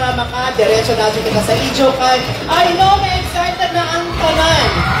kay para maka-diretso natin kita sa ijo kay I know may excited na ang tanan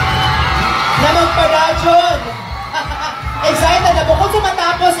na magpa-radyon. Excited na bukod sa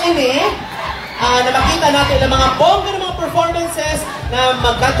matapos ini na makita natin ang mga bongga ng mga performances na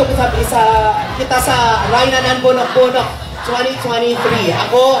magkanto kita sa Rainan Bonok-BONOK 2023.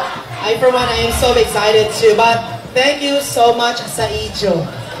 Ako, for one, I am so excited too. But thank you so much sa ijo.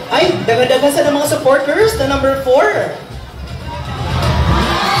 Ay, dagan-dagan sa mga supporters na number 4.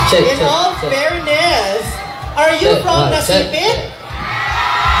 In all fairness, are you from Nasipit?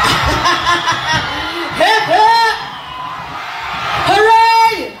 Hep hep!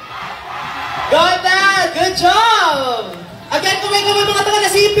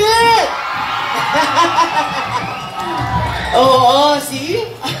 see?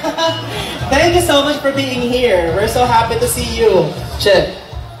 Thank you so much for being here. We're so happy to see you. Check.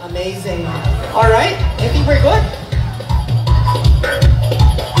 Amazing. All right, I think we're good.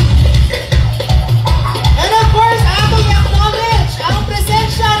 And of course, atong i-acknowledge ang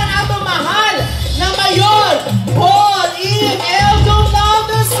presensya ng atong mahal na Mayor Paul E.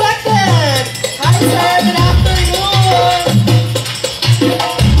 Eldonado II. Hi sir, good afternoon.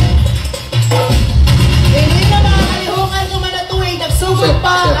 Hindi na mga kalihungan nyo man na tuwing nagsugod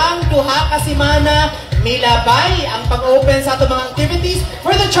pa ang duha ka semana. Milabay ang pag-open sa atong mga activities for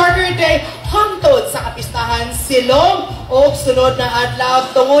the Charter Day hangtod sa kapistahan silong o sunod na adlaw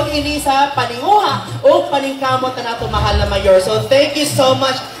tungod ini sa paninguha o paningkamot na nato mahal na Mayor. So thank you so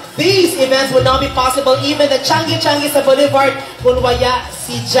much. These events would not be possible even the Changi-Changi sa Boulevard kung waya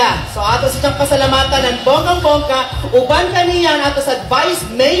si Jan. So ato sa siyang pasalamatan ng bonggang-bongga uban kaniya ato sa Vice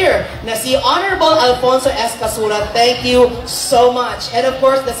Mayor na si Honorable Alfonso S. Casura. Thank you so much. And of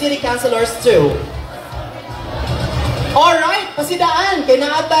course the City Councilors too. Alright, pasidaan, kay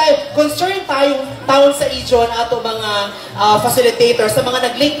naatay, concerned tayong taon sa ijon ato mga facilitators, sa mga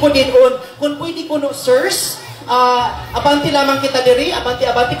naglingkod din kung pwede kuno, sirs, abanti lamang kita diri,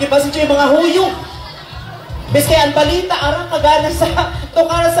 abanti, kibasin yung mga huyong. Bis kaya ang balita, arang kagana sa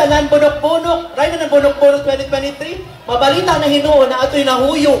tukar sa bonok-bonok, right na bonok-bonok 2023, mabalita na hinuon na ato'y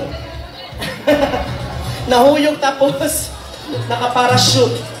nahuyong. Nahuyong tapos,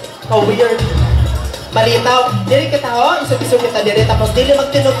 nakaparachute. Ka-weird. Balitaw, diri kita ho, isog-isog kita diri, tapos dili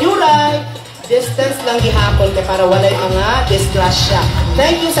magtinugyuray, distance lang gihapon kay para walay mga disgrasya.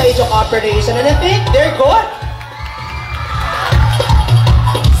 Thank you sa inyong cooperation, and I think they're good.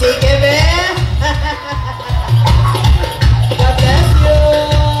 Sige, be! God bless you!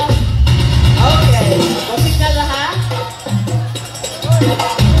 Okay, musical na ha?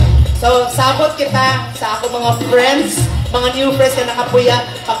 So, sabot kita sa ako mga friends, mga new friends na nakapuya,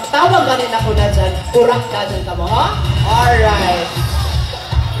 pagtawag ganin ako na dyan, kurang ka dyan ka mo, ha? Alright.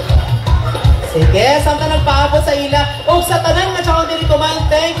 Sige, samta nagpaabot sa ila. O, sa tanan nga tsaka dili kuman,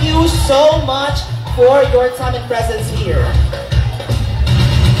 thank you so much for your time and presence here.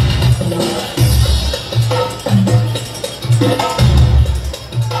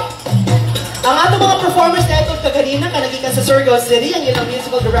 Ang ato mga performers na ito kaganina, kanagikan sa Surigao City, ang ilang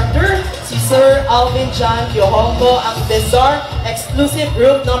musical director, si Sir Alvin John Yohongo, ang Bizarre Exclusive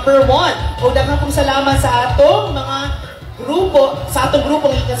Group #1. O daghang pong salamat sa atong mga grupo, sa atong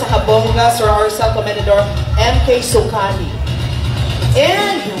grupong ikan sa Habonga, Sir Arcel Comendador, MK Sukali.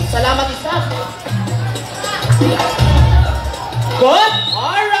 And, salamat isa. Good?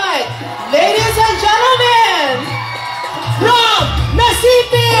 Alright. Ladies and gentlemen, from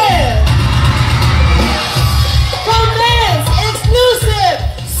Nasipin, Commence Exclusive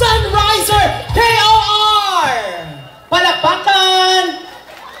Sunriser KOR! Palapakan!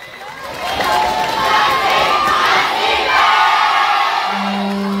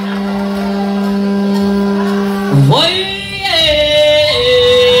 Waya,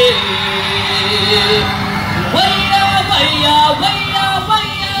 waya, waya,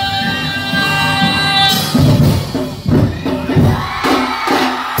 waya,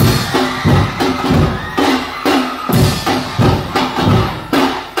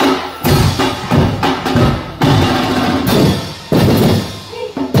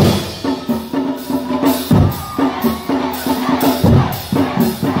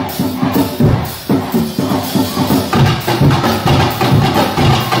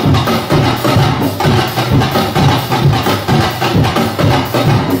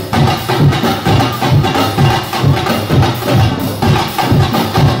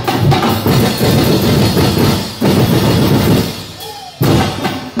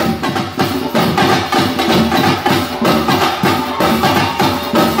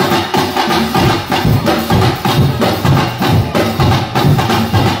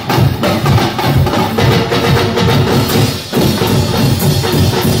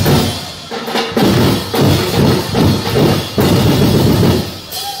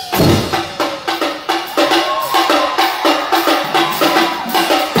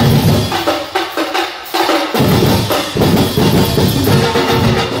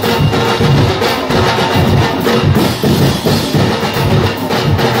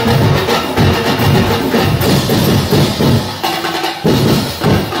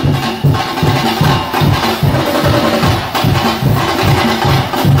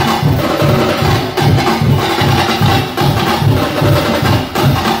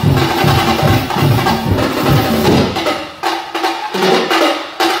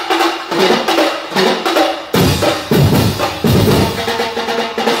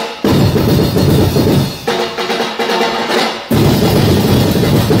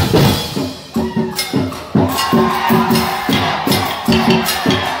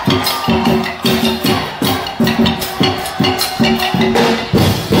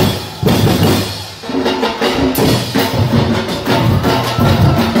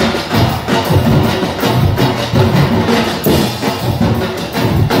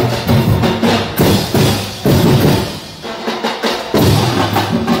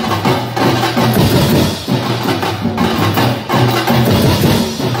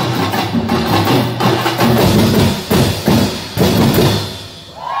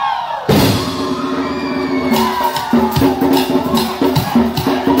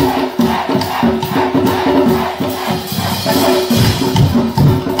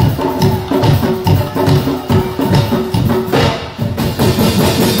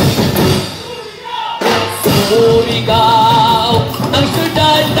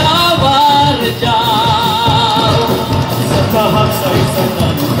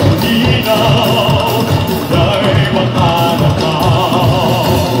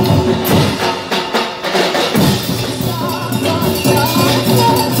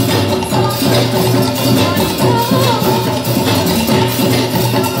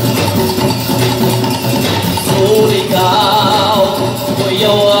 Surigao,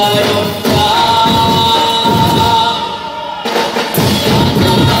 kuyawayon ka.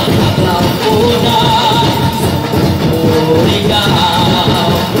 Naglapunan, Surigao,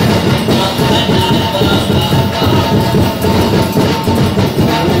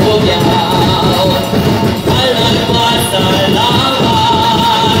 Surigao, alam masalamat,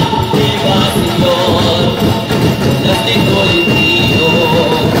 libasyon,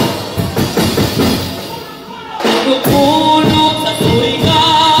 nagtituloy-tiyon. Puno sa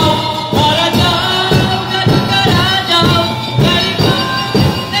Surigao, Maragaw, Ganang-Garadaw, Galiman,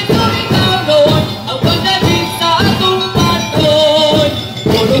 nag-Surigao noon, ang pagdating sa atong paton.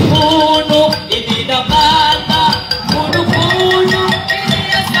 Puno-puno, hindi na bata, puno-puno, hindi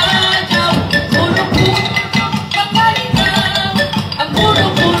na sadyaw, puno-puno, pagkalinaw, ang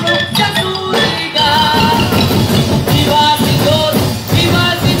puno-puno sa Surigao. Viva Senyor,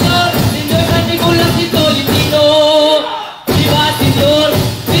 Senyor Manigulang si Tolentino. Viva Senyor,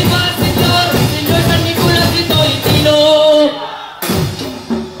 Senyor Manigulang si Tolentino.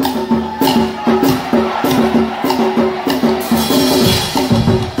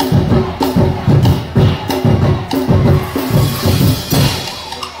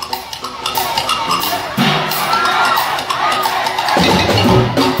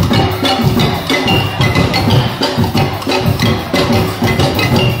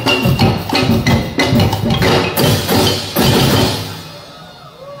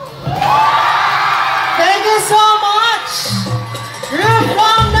 Thank you so much! You're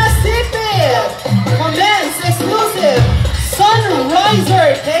from Nasipit! Commence exclusive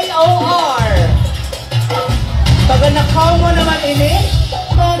Sunriser KOR! Taga nakaw mo naman ini,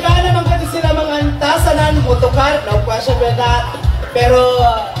 mga naman kasi sila mga antasanan mo tukar, no question with that. Pero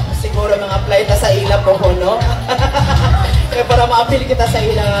siguro mga apply ta sa ila po ko, no? Kaya para ma-appeal kita sa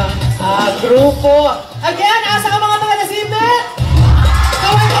ilang grupo. Again, asa ka mga taga Nasipit?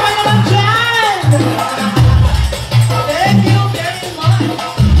 Kaway-kaway naman dyan! Thank you very much!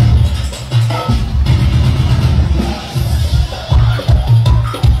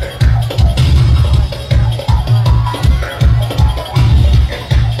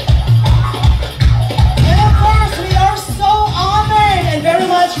 And of course, we are so honored and very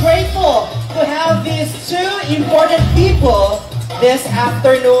much grateful to have these two important people in this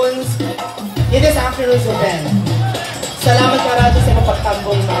afternoon's event. Salamat karado sa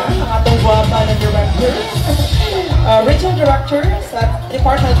pagtambong na ang atong guwapa na director, regional director sa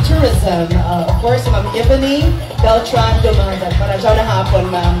Department of Tourism, of course, Ma'am Ebony Beltran Dumanda. Para dyan na hapon,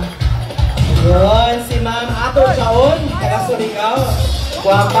 ma'am. Yun, si Ma'am Ato Jaon, taga Surigao.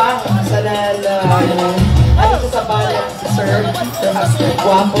 Guwapa, sana na, ano sa balang si Sir, perhaps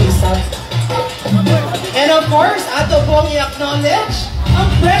guwapo isa. And of course, ato pong i-acknowledge ang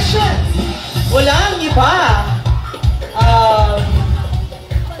presyon. Walang iba.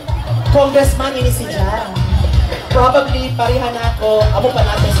 Congressman ini si Jan. Probably parihan ako, amo pa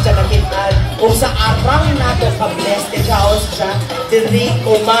natin siya nakitaan kung sa arang nato ka-bless de Jaos siya, diri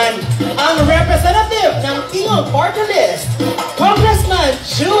kuman ang representative ng Tingog Party List, Congressman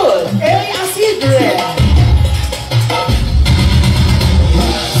Jude A. Asidre.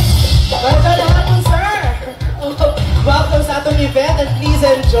 Welcome hapon, sir. Welcome sa atong event and please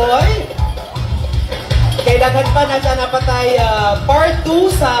enjoy. Kailangan pa na dyan napatay part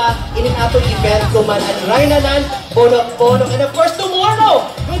 2 sa ining atong event kuman at Rainanan, Bonok-Bonok. And of course, tomorrow,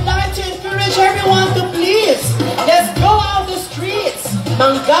 we'd like to encourage everyone to please, let's go out the streets.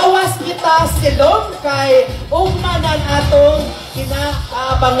 Manggawas kita silong kay umanan atong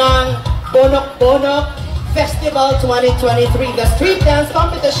kinaabangang Bonok-Bonok Festival 2023. The street dance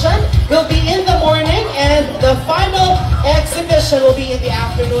competition will be in the morning and the final exhibition will be in the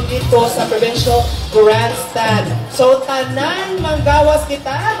afternoon dito sa Provincial Grandstand. So, tanan manggawas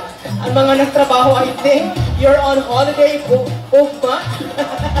kita. Ang mga nagtrabaho, I think, you're on holiday, ugma.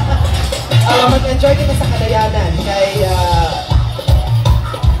 Mag-enjoy kita sa Kadayanan. Kay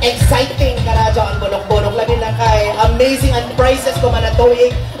exciting karadyo ang bonok-bonok. Labi na kay amazing and prizes ko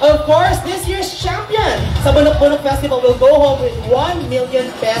manatuig. Of course, this year's champion sa Bonok-Bonok Festival will go home with 1 million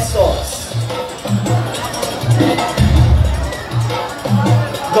pesos.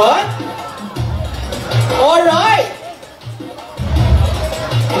 Good? Alright.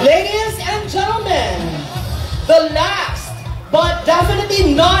 Ladies and gentlemen, the last but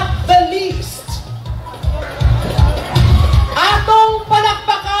definitely not the least, atong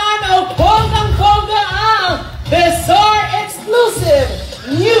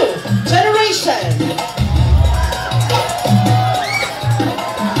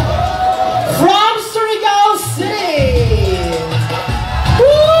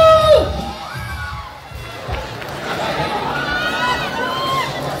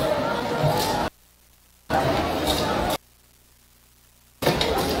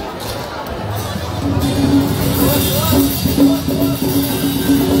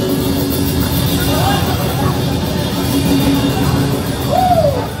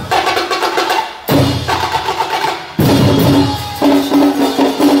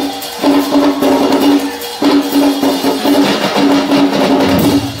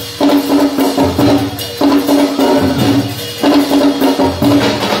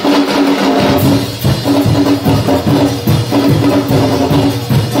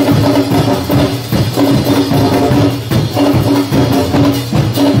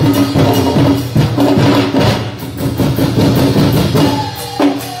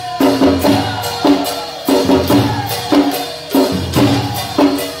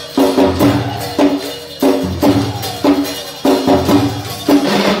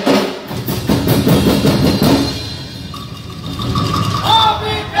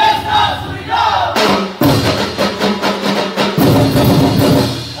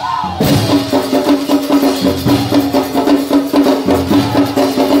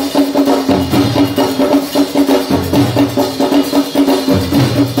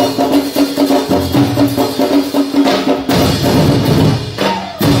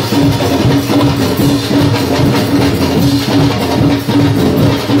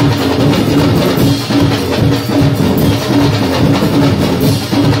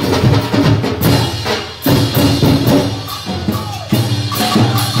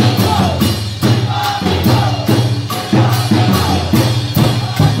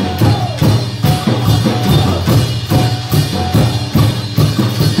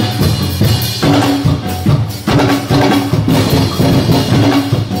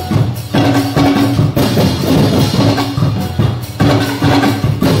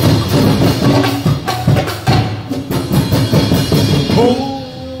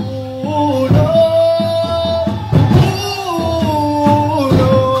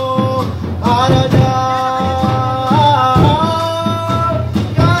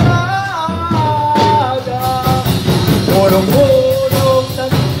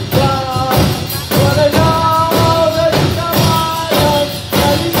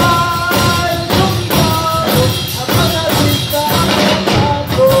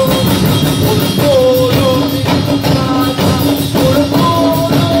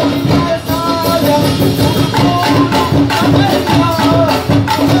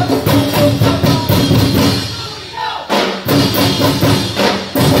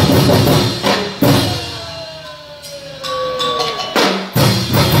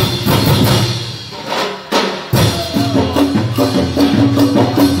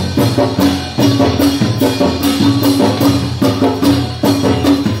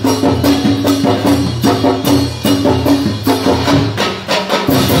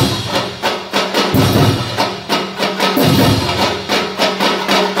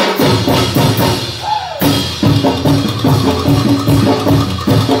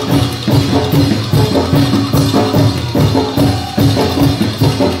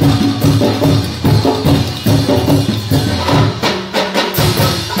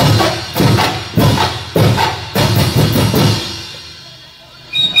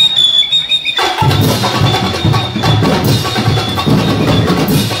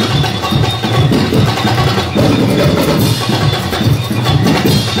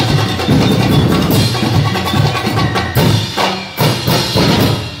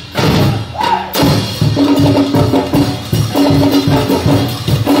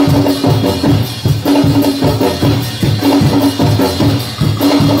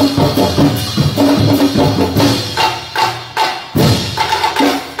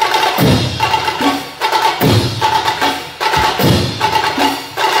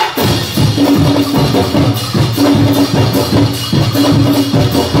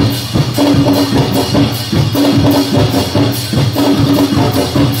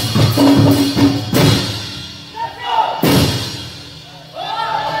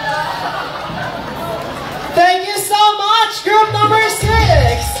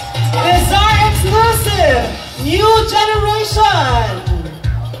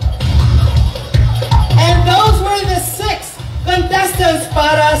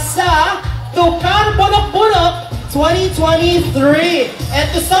Tukar Bonok-BONok 2023. And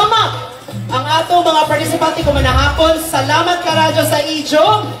to sum up, ang ato mga partisipante ko manahapon, salamat karadyo sa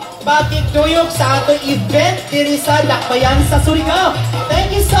ijo pagkikduyok sa ato event diri sa Lakbayan sa Surigao.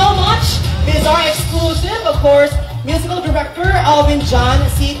 Thank you so much. This is our exclusive, of course, Musical Director Alvin John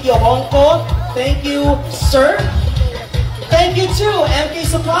C. Tiohongko. Thank you, sir. Thank you to MK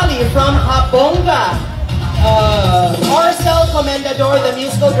Supali from Habonga. Marcel Comendador, the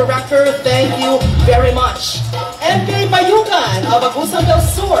Musical Director, thank you very much. MK Bayugan of Agusan del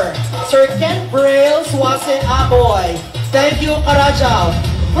Sur. Sir Ken Braille Suwase Aboy. Thank you, Karajao.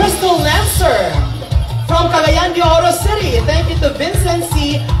 Crystal Lancer from Cagayan de Oro City. Thank you to Vincent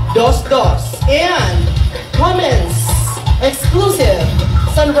C. Dos Dos. And Comments exclusive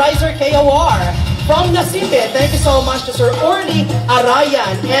Sunriser KOR from Nasibe. Thank you so much to Sir Orly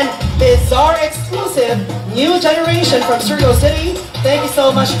Arayan. And Bizarre exclusive New Generation from Surigao City. Thank you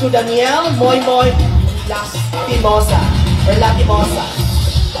so much to Danielle Moy Moy Lastimosa or Latimosa.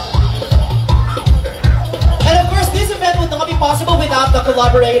 And of course, this event would not be possible without the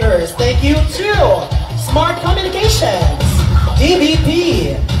collaborators. Thank you to Smart Communications,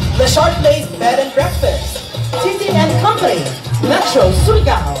 DBP, The Short Place Bed and Breakfast, TTN Company, Metro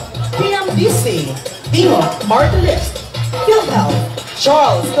Surigao, PMDC, Bimo Martelist, PhilHealth,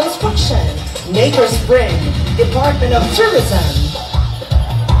 Charles Construction, Nature Spring, Department of Tourism,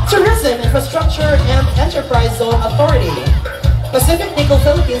 Tourism Infrastructure and Enterprise Zone Authority, Pacific Nickel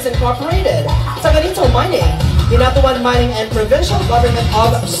Philippines Incorporated, Saganito Mining, Hinatuan Mining and Provincial Government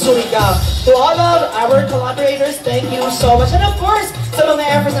of Surigao. To all of our collaborators, thank you so much. And of course, sa mga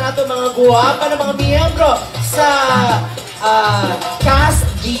efforts na nato mga guwapa na mga miyembro sa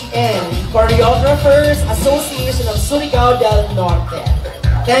CAS-GN, Choreographers Association of Surigao del Norte.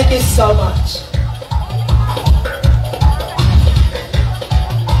 Thank you so much.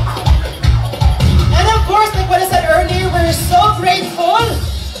 And of course, like what I said earlier, we're so grateful.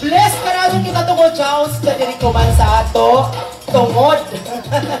 Bless karadong kita tungod Jaws sa dirikoman sa ato tungod.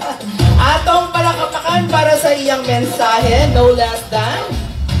 Atong palakapakan para sa iyang mensahe, no less than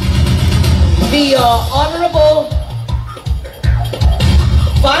the Honorable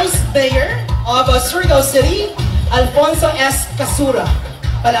Vice Mayor of Surigao City, Alfonso S. Casura.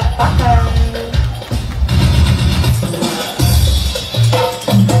 Palakpakan.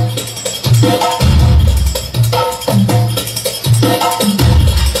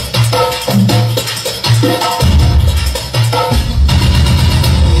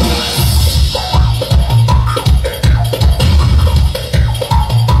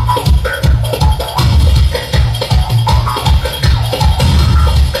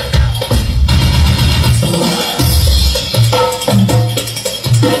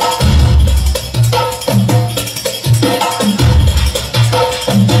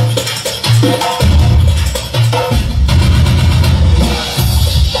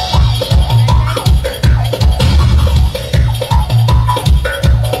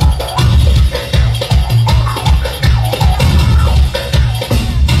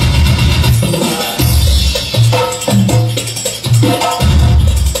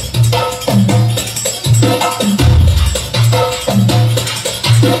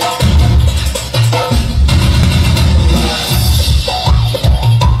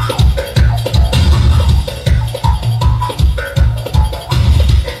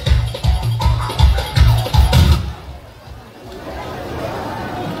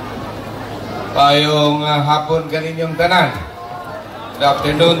 Ayong hapon kaninyong tanan. Good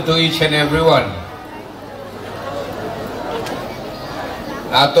afternoon to each and everyone.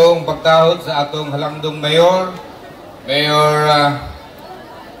 Atong pagtahod sa atong halangdong mayor, Mayor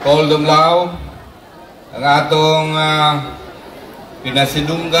Paul Dumlao, ang atong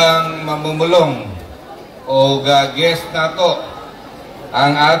pinasidunggang mamumulong o guest nato,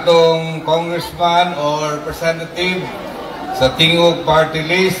 ang atong congressman or representative sa Tingog Party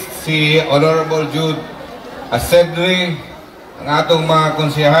List, si Honorable Jude Asedre, ang atong mga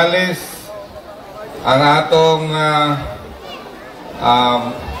konsehales, ang atong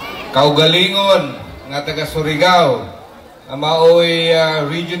kaugalingon nga taga Surigao, ang maoy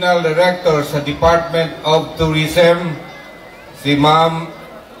Regional Director sa Department of Tourism, si Ma'am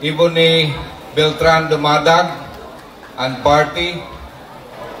Ibone Beltran Dumadag and party,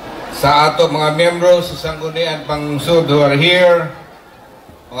 sa ato mga membro sa Sanggunian Pangsud who are here,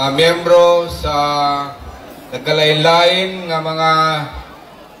 mga membro sa nagkalain-lain nga mga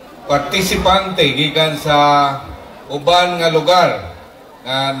partisipante gikan sa uban nga lugar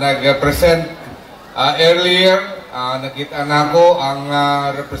na nag-present earlier. Nakita nako ang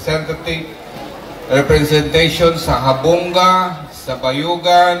representation sa Habonga, sa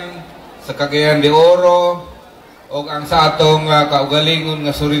Bayugan, sa Cagayan de Oro o ang sa atong kaugalingon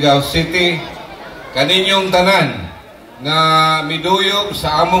nga Surigao City, kaninyong tanan nga miduyog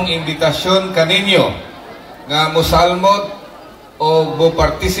sa among imbitasyon kaninyo nga mosalmot o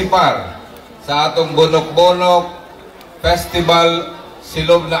mopartisipar sa atong Bonok-Bonok Festival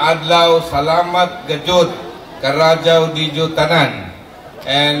silog na adlaw. Salamat gajud karadyaw didyo tanan.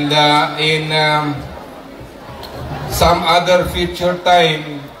 And in some other future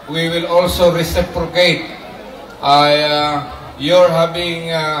time, we will also reciprocate your having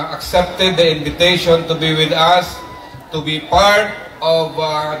accepted the invitation to be with us, to be part of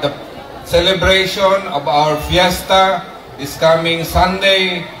the celebration of our fiesta this coming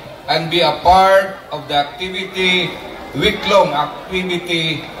Sunday, and be a part of the activity, week-long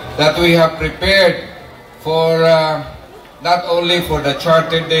activity that we have prepared for not only for the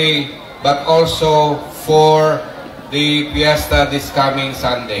Charter Day but also for the fiesta this coming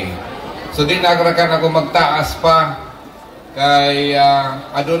Sunday. So di nagrakan ako magtaas pa kay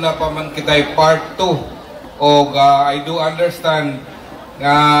aduna pa man kitay part 2 o I do understand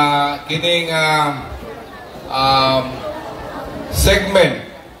nga kining segment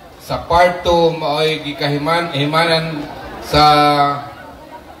sa part 2 mao'y gikahimanan sa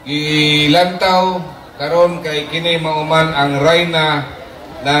gilantaw karon kay kini mauman ang Rayna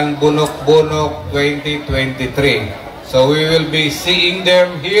ng Bonok-Bonok 2023. So we will be seeing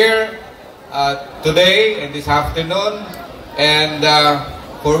them here today and this afternoon, and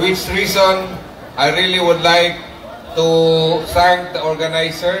for which reason I really would like to thank the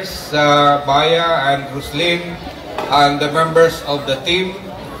organizers, Baya and Ruslin, and the members of the team,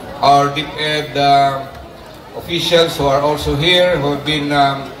 our DepEd officials who are also here, who have been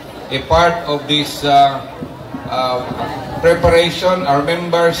a part of this preparation, our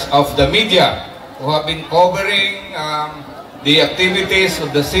members of the media who have been covering the activities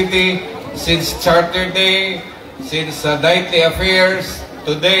of the city since Charter Day, since nightly affairs,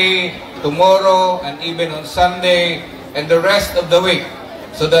 today, tomorrow, and even on Sunday, and the rest of the week,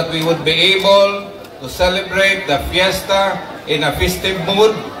 so that we would be able to celebrate the fiesta in a festive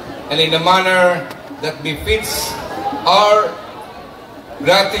mood and in a manner that befits our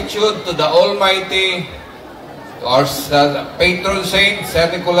gratitude to the Almighty, to our patron saint,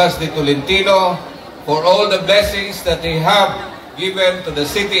 Saint Nicholas de Tolentino, for all the blessings that He have given to the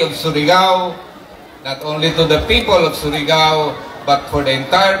city of Surigao, not only to the people of Surigao, but for the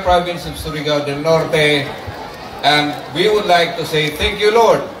entire province of Surigao del Norte. And we would like to say thank you,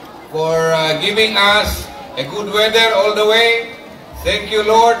 Lord, for giving us a good weather all the way. Thank you,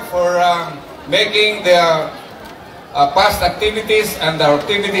 Lord, for making the past activities and the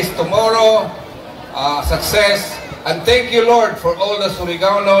activities tomorrow success. And thank you, Lord, for all the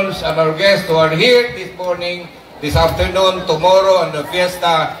Surigaonos and our guests who are here this morning, this afternoon, tomorrow, and the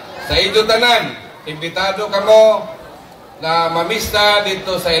fiesta. Sa inyo tanan, imbitado kamo na mamista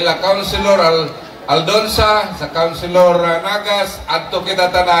dito sa ila Councilor Aldonsa, sa Councilor Nagas, at to kita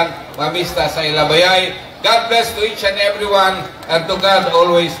tanan, mamista sa ila bayay. God bless to each and everyone, and to God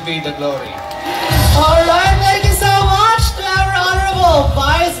always be the glory. Alright, thank you so much to our Honorable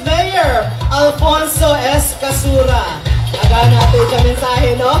Vice Mayor Alfonso S. Casura. Aga natin ka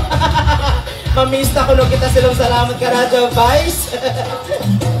mensahe, no? Mamista ko nung kita silang salamat ka radyo, Vice.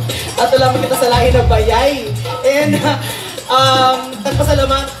 At alam kita sa lahi ng bayay. And,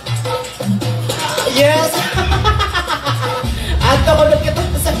 tagpasalamat. Yes. At ako nung kita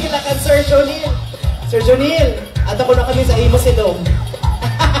sa kilakan, Sir Jonil. Sir Jonil, at ako na kami sa imo silong.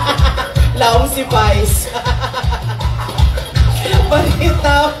 Laong si Vice.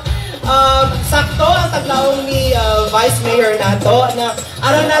 Balita, sakto ang taglaong ni Vice Mayor nato na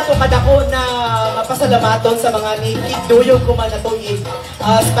aron nato kadako na mapasalamaton sa mga nigduyog kuman nato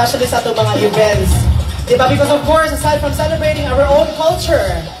especially sa ato mga events. Diba? Because of course, aside from celebrating our own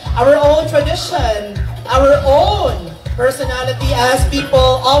culture, our own tradition, our own personality as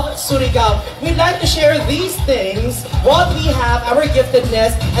people of Surigao, we'd like to share these things, what we have, our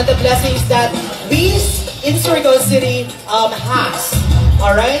giftedness, and the blessings that we in Surigao City has.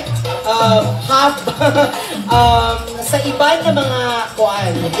 Alright? Have sa iba na mga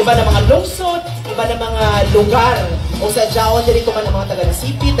kuan, iba na mga lungsod, iba na mga lugar, o sa Jawan diri ko man ang mga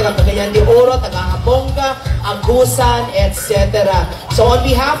taga-Nasipi, taga-Cagayan de Oro, taga-Habonga, Agusan, etc. So on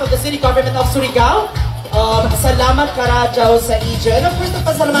behalf of the City Government of Surigao, salamat karadyaw sa EJ. And of course,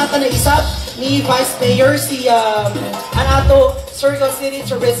 napasalamatan na isa ni Vice Mayor si ato Surigao City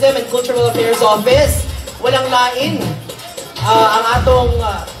Tourism and Cultural Affairs Office. Walang lain ang atong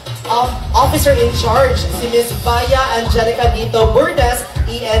officer in charge, si Ms. Baya Angelica Dito Burdes,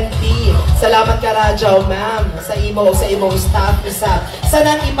 ENP. Salamat ka radyo, ma'am, sa imong staff isa. Sa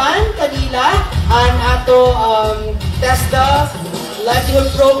nang iban kanila ang ato TESDA Livelihood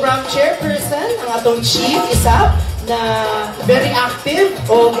Program Chairperson, ang atong chief isa na very active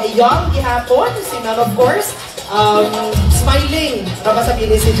o young gihapon, si ma'am of course, smiling,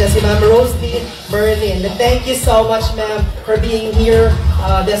 sabihin si Ma'am Roslyn Merlin. Thank you so much, ma'am, for being here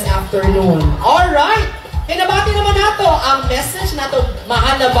this afternoon. Alright! Pinabati naman nato ang message nato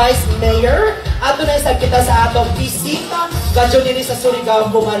mahal na Vice Mayor at na isang kita sa atong bisita gadyo nini sa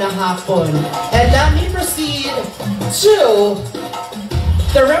Surigao kumanang hapon. And let me proceed to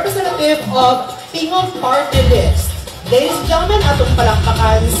the representative of Tingog Party List. Ladies and gentlemen, atong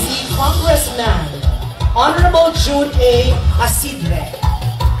palakpakan si Congressman Honorable June A. Asidre.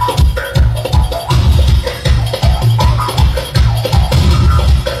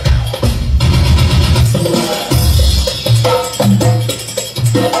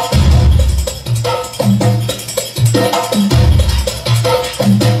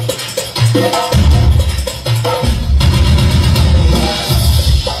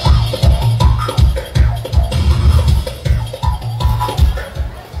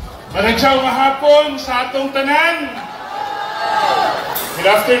 Magandang hapon sa atong tanan. Good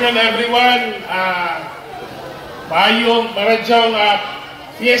afternoon everyone. Maayong maradyaw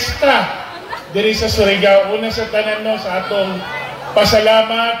fiesta diri sa Surigao. Una sa tanan no sa atong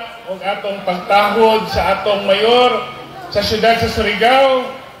pasalamat ug atong pagtahod sa atong mayor sa siyudad sa Surigao,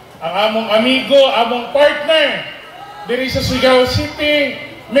 ang among amigo, among partner diri sa Surigao City,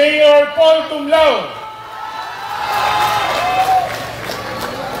 Mayor Paul Tumlao.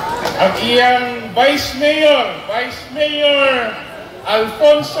 Ang iyang Vice Mayor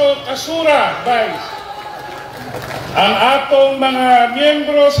Alfonso Casura, Vice. Ang atong mga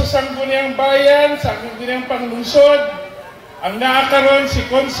miyembro sa Sangguniang Bayan, sa Sangguniang Panglungsod, ang naakaroon si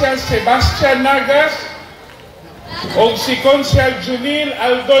Consyal Sebastian Nagas o si Consyal Junil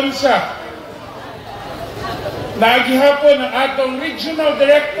Aldonza. Nagihapon ang atong Regional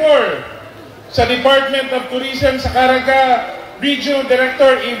Director sa Department of Tourism sa Caraga, Regional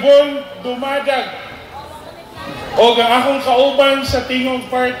Director Yvonne Dumadag, o ang akong kauban sa Tingog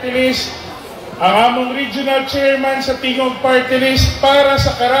Party List, ang among Regional Chairman sa Tingog Party List para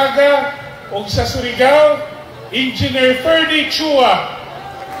sa Caraga o sa Surigao, Engineer Ferdy Chua.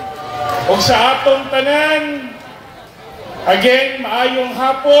 O sa atong tanan, again, maayong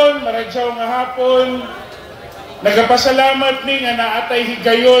hapon, maradyaw nga hapon, nagapasalamat ni nga naatay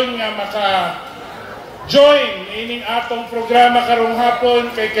higayon nga join ining atong programa karong hapon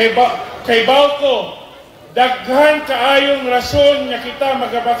kay Balco. Daghan kaayong rason nga kita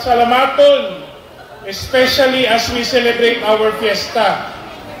magapasalamaton, especially as we celebrate our fiesta.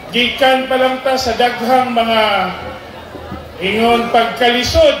 Gikan pa lang ta sa daghang mga ingon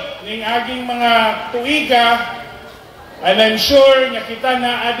pagkalisod ning aging mga tuiga, and I'm sure nga kita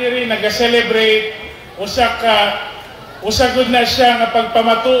na adiri naga-celebrate usagod na siya nga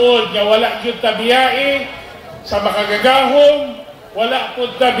pagpamatuod nga wala gyud tabiyae sa makagagahom, wala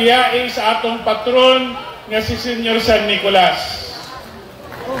pud tabiyae sa atong patron nga si Senior San Nicolas.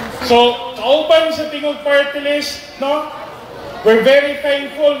 So, kauban sa Tingog Party List, no? We're very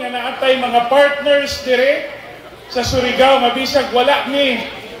thankful nga naatay mga partners dire sa Surigao nga bisag wala ni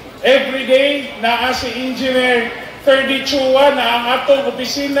everyday naa si Engineer Ferdy Chua na ang atong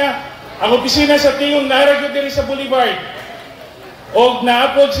opisina. Ang opisina sa Tingog naragyo diri sa Boulevard. Og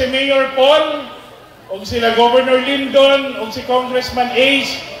naapod si Mayor Paul, og sila Governor Lindon, og si Congressman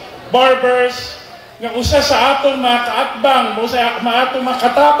Ace Barbers, nga usa sa atong mga kaatbang, usa atong mga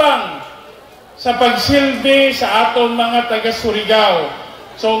katabang sa pagsilbi sa atong mga taga Surigao.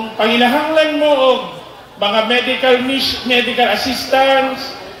 So, panginahanglan mo og mga medical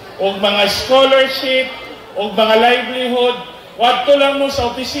assistance, og mga scholarship, og mga livelihood, wadto lang mo sa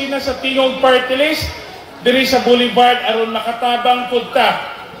opisina sa Tingog Party List diri sa Boulevard aron makatabang pud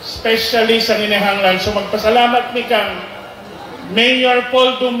ta, especially sa hinahanglan. So magpasalamat ni kang Mayor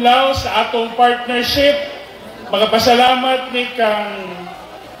Paul Tumlao sa atong partnership. Magpasalamat ni kang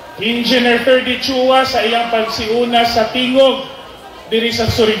Engineer Ferdy Chua sa iyang pagsiuna sa Tingog diri sa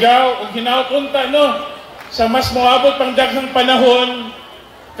Surigao. Ug hinaut-unta no sa mas moabot pang daghang panahon,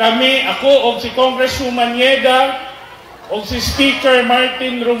 kami, ako og si Congresswoman Yeda og si Speaker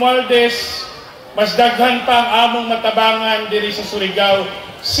Martin Romualdez, mas daghan pa ang among matabangan diri sa Surigao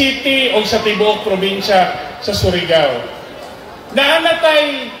City o sa tibuok probinsya sa Surigao.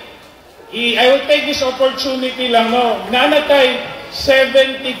 Naanatay, I will take this opportunity lang, no? Naanatay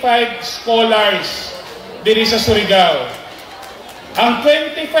 75 scholars diri sa Surigao. Ang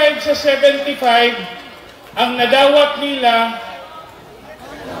 25 sa 75, ang nadawat nila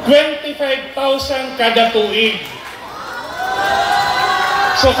 25,000 kada tuig.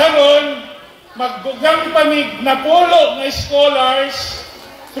 So karon magdugang pamig na pulo nga scholars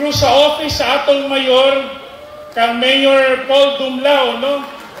through sa office sa atong mayor kang Mayor Paul Dumlao, no?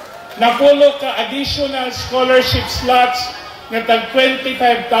 Napulo ka additional scholarship slots nga tag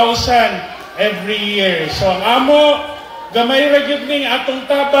 25,000 every year. So ang amo, gamay ra gyud ning atong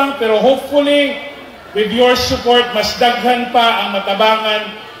tabang, pero hopefully with your support mas daghan pa ang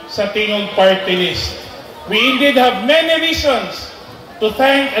matabangan sa tingog party list. We indeed have many reasons to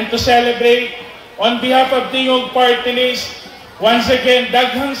thank and to celebrate on behalf of tingog party list. Once again,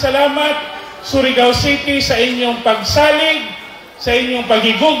 daghang salamat Surigao City sa inyong pagsalig, sa inyong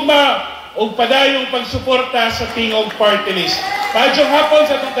paghigugma o padayong pagsuporta sa tingog party list. Maayong hapon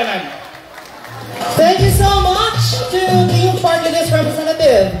sa itong tanan. Thank you so much to tingog party list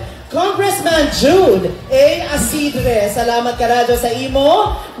representative Congressman Jude A. Asidre. Salamat karadyo sa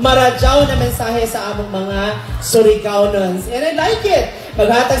imo. Maradyaw na mensahe sa among mga Surigaonons. And I like it.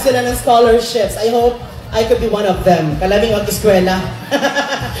 Maghatag sila ng scholarships. I hope I could be one of them. Kalabing mag-eskwela.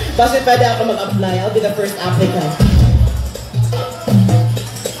 Basta pwede ako mag-apply. I'll be the first applicant.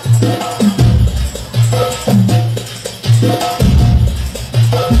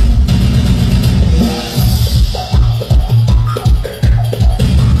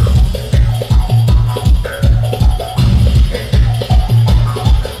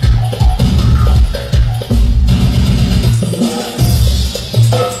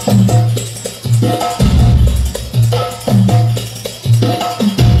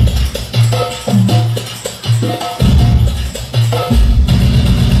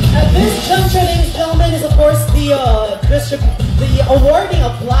 The awarding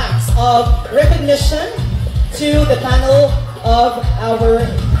of plaques of recognition to the panel of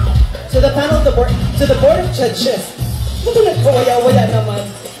the board of judges. Wala naman.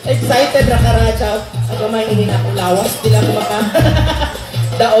 Excited na karajaw. Ako may hindi na akong lawas. Di lang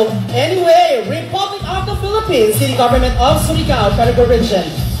daog. Anyway, Republic of the Philippines, City Government of Surigao, Caraga Region.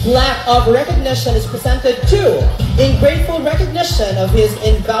 Plaque of recognition is presented to, in grateful recognition of his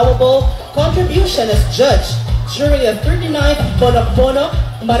invaluable contribution as judge during the 39th Bonok-Bonok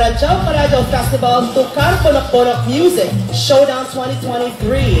Marajao Festival Tukar Bonok-Bonok Music Showdown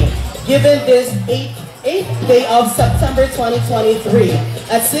 2023, given this 8th day of September 2023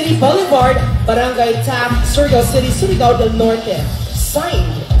 at City Boulevard, Barangay Tac, Surigao City, Surigao del Norte.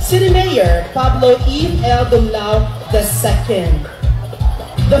 Signed, City Mayor Pablo E. L. Dumlao II.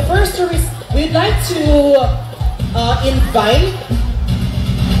 The first we'd like to invite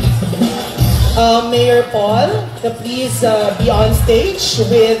Mayor Paul to please be on stage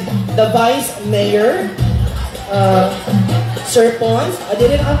with the Vice Mayor, Sir Pons.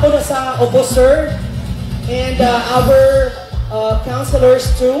 Dili na ako sa opo, sir. And our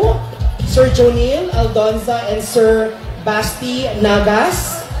councilors too, Sir Jonil Aldonza and Sir Basti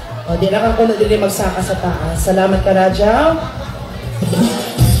Nagas. Di na ako dili magsaka sa taas. Salamat ka, Rajaw.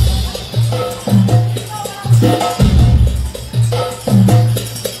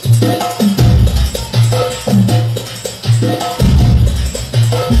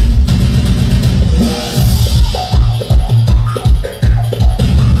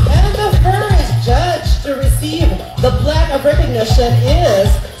 The plaque of recognition is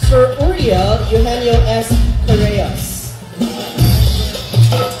Sir Uriel Eugenio S. Correas.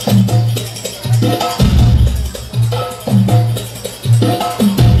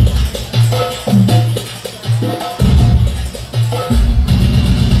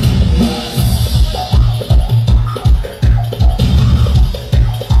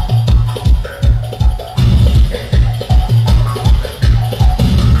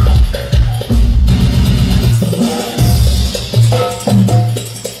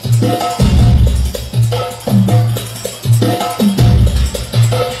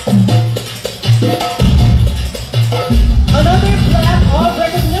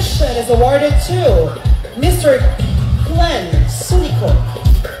 Awarded to Mr. Glenn Sunico.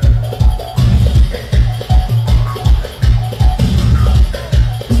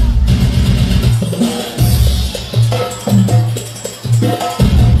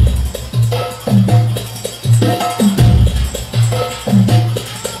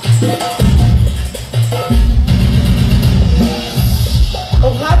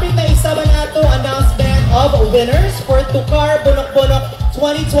 Hapit na isa ba nato announcement of winners for Tukar Bonok-Bonok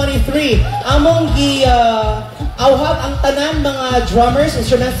 2023. Among auhag ang tanan mga drummers,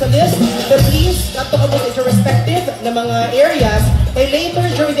 instrumentalists, the please, nato ka mo sa respective na mga areas. And later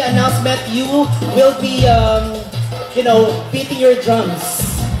during the announcement, you will be, beating your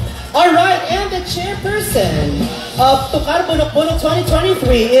drums. Alright, and the chairperson of Tukar Bonok-Bonok 2023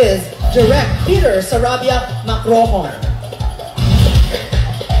 is Direct Peter Sarabia Macrohon.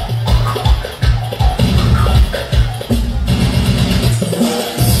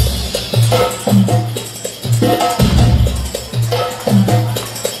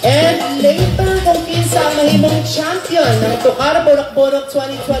 And later, kung kinsa ang mahimong champion ng Tukar Bonok-Bonok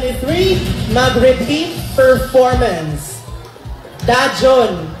 2023, mag-repeat performance.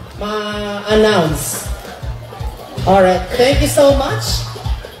 Dajon, ma-announce. Alright, thank you so much.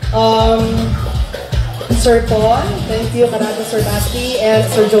 Sir Paul, thank you, Karado Sir Basti, and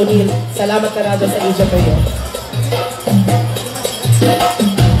Sir Jonil. Salamat Karado sa inyo kayo.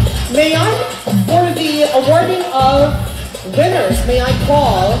 May I, for the awarding of winners, may I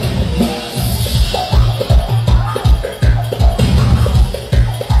call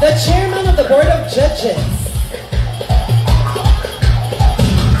the chairman of the Board of Judges,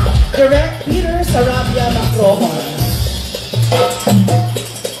 Direct Peter Sarabia Macrohon.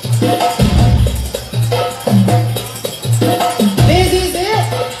 This is it.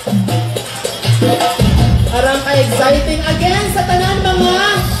 Arang ka-exciting again sa tanan mga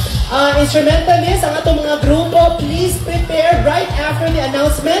instrumentalists, ang atong mga grupo. Please prepare right after the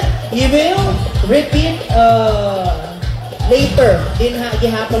announcement. You will repeat later.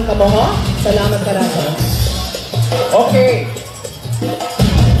 Gihapon ka mo ho. Salamat karado. Okay.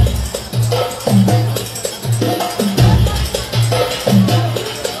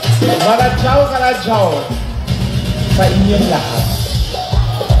 Karadyaw sa inyong lahat.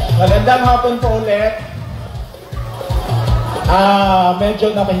 Magandang hapon po ulit.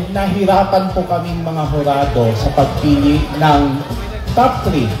 Medyo nahirapan po kaming mga hurado sa pagpili ng top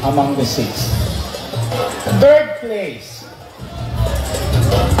 3 among the 6. Third place.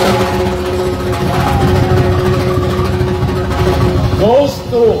 Goes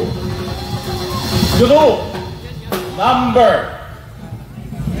to group number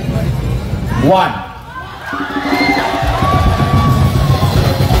 1.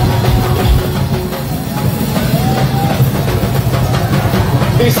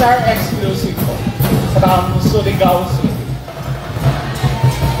 These are exclusive from Surigao City.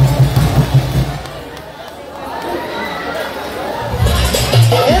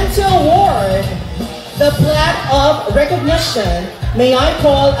 And to award the plaque of recognition, may I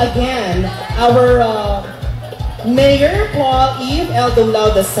call again our Mayor Paul Eve L.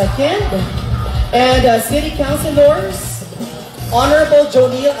 Dumlao II and City Councilors, Honorable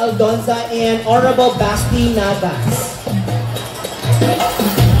Jonil Aldonza and Honorable Basti Nagas.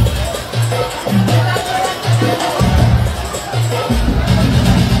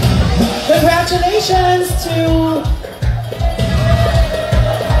 Congratulations to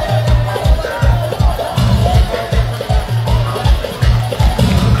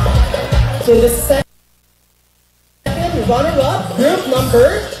the second runner-up, group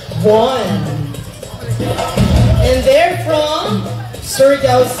number 1. And they're from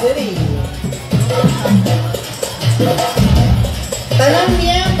Surigao City. Tanang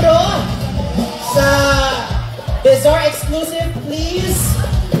miyembro sa Bizarre Exclusive, please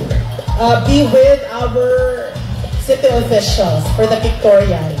be with our city officials for the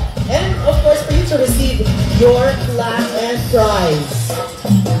pictorial. And of course, for you to receive your plaque and prize.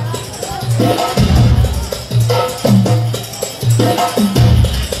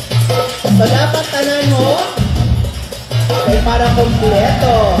 So dapat tanan mo ay para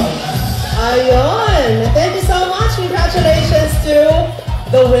kompleto. Ayun! Thank you so much! Congratulations to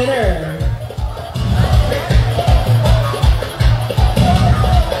the winner!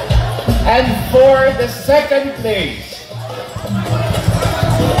 And for the second place,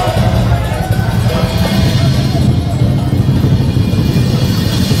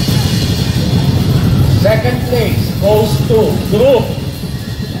 second place goes to group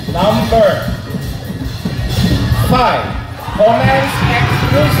number 5. Comments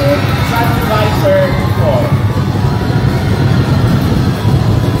Exclusive Supervisor 4.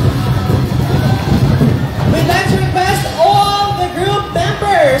 We'd like to request all the group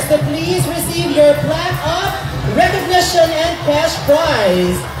members to please receive your plaque of recognition and cash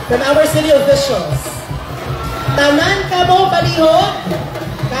prize from our city officials. Tanan ka mo palihog,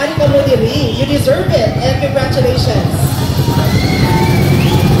 kari ka mo diri. You deserve it and congratulations.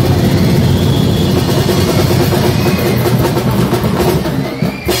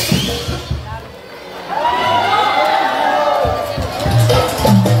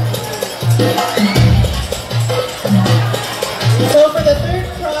 So for the third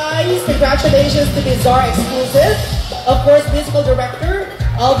prize, congratulations to Bizarre Exclusive. Of course, musical director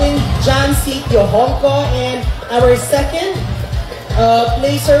Alvin John C. Yohonko, and our second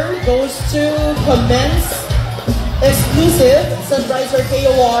placer goes to Commence Exclusive, Sunriser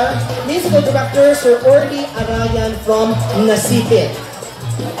KOR, Musical Director Sir Orly Arayan from Nasipit.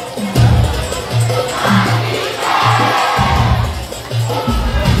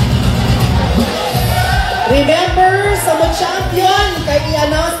 Remember, sa mo champion, kay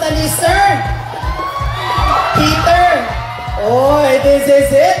i-announce na ni Sir Peter. Oh, this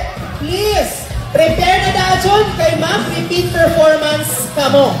is it. Please, prepare na dahon kay Ma'am, repeat performance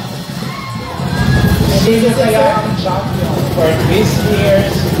kamo. Sino kaya ang champion for this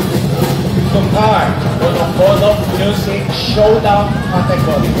year's TUKAR BONOK-BONOK Music Showdown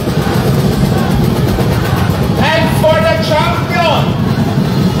category? And for the champion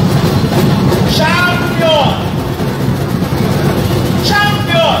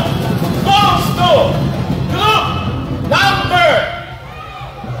goes to group number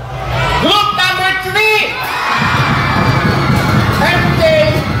 3, MK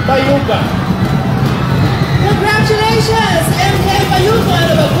Bayugan. Congratulations, MK Bayugan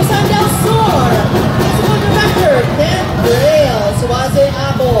of Agusan del Sur. Musical Director, Ken Braille, Suwaze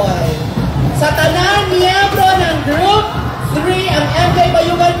Aboy. Sa tanan miyembro ng Group 3, ang MK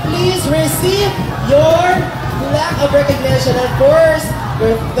Bayugan, please receive your plaque of recognition and of course,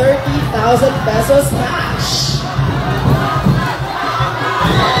 your 30,000 pesos cash.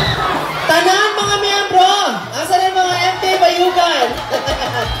 Tanan mga miyembro, asa na mga MK Bayugan?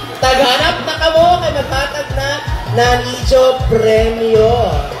 Taghanap na kamo kay maghatag na ng Ijo Premyo.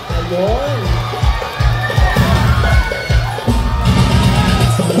 Ayun.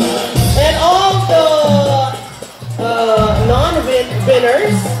 And all the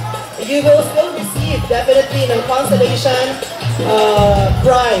non-winners, you will still receive definitely ng consolation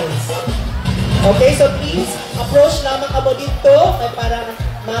prize. Okay, so please approach lamang kamo dito para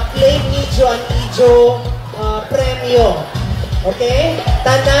ma-claim Ijo ang Ijo Premyo. Okay?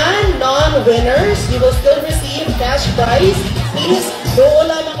 Tanan, non-winners, you will still receive cash prize. Please, doon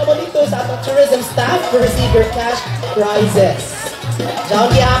lamang kamo dito sa atong tourism staff to receive your cash prizes. Diyan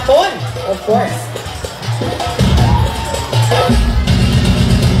gihapon, of course.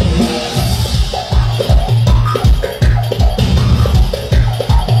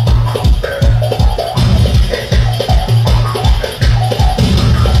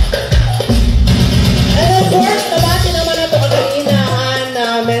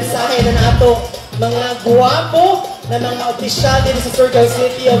 Mga guwapo na mga opisyal din sa Surigao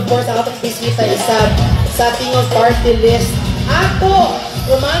City, of course, ang atong bisita isa sa tingog party list. Ato,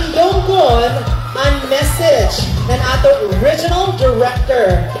 kumandongkon ang message ng atong original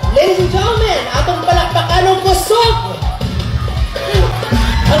director. Ladies and gentlemen, atong palakpakanong kusog!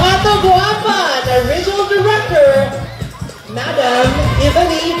 Ang atong guwapa na original director, Madam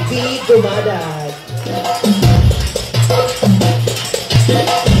Ivani B. Dumadag.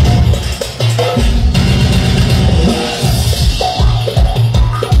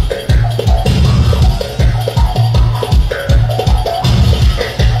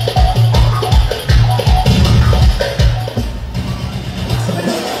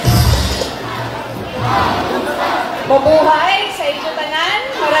 Mabuhay sa inyo tanan,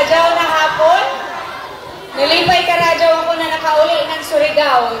 maradyaw na hapon. Nalipay karadyaw ako na nakauli ng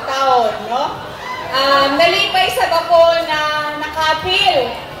Surigao taon, no? Nalipay sa ako na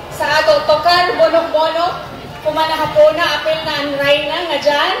nakapil sa ato TUKAR BONOK-BONOK. Kumana hapon na, apil na ang Rayna nga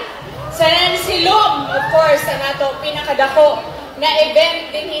dyan. Sa Silom, of course, ang ato pinakadako na event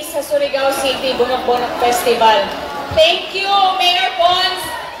din sa Surigao City BONOK-BONOK Festival. Thank you, Mayor Pons,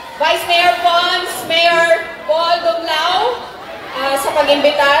 Vice Mayor Pons, Mayor Paul Dumlao sa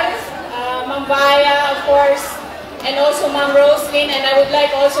pag-imbitar, Ma'am Vaya, of course, and also Ma'am Roslyn, and I would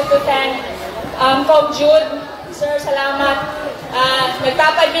like also to thank Kong Jude. Sir, salamat.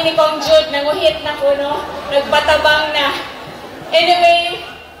 Nagtapad din ni Kong Jude, nanguhit na ko, no? Nagpatabang na. Anyway,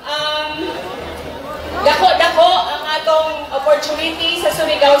 dako-dako ang atong opportunity sa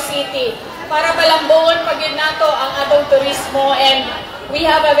Surigao City para palambuon pag yun nato ang atong turismo, and we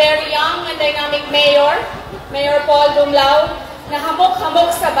have a very young and dynamic mayor, Mayor Paul Dumlao, na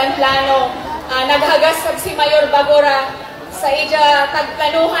hamok-hamok sa banplano. Naghagas si Mayor Bagora sa ija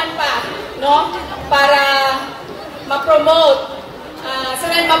tagplanuhan pa, no? Para ma-promote,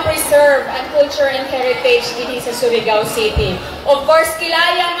 sanan ma-preserve ang culture and heritage din sa Surigao City. Of course,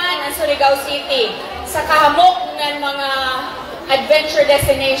 kilaya man ang Surigao City sa kahamok ng mga adventure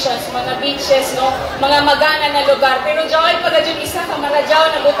destinations, mga beaches, no? Mga magana na lugar. Pero dyan, pagkadyan isa ka maradyaw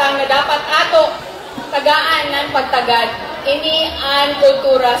na butang na dapat ato tagaan ng pagtagad ini ang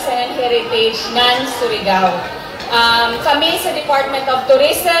kultura sa heritage ng Surigao. Kami sa Department of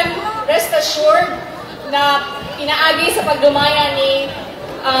Tourism, rest assured na pinaagi sa pagdumaya ni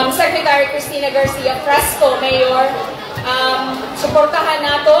Secretary Cristina Garcia Frasco, Mayor, suportahan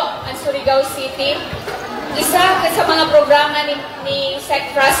nato ang Surigao City. Isa sa mga programa ni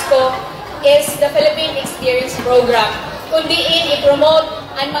Sec Frasco is the Philippine Experience Program. Kundiin i-promote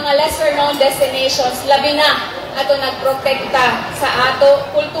ang mga lesser-known destinations, labi na ato nagprotekta sa ato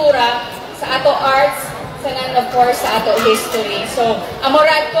kultura, sa ato arts, and of course sa ato history. So,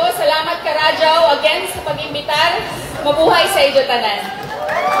 amorad ko, salamat Karajaw again sa pag-imbitar. Mabuhay sa inyo tanan.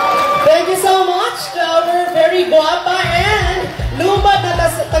 Thank you so much to our very guapa and lumad na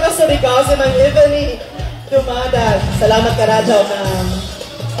taga Surigao si Mang Evelyn Dumadag. Salamat Karajaw, ma'am.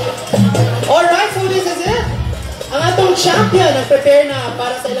 Alright, so this is it. Ang atong champion nag-prepare na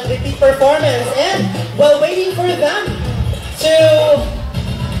para sa ilang repeat performance, and while waiting for them to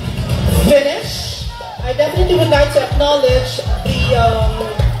finish, I definitely would like to acknowledge the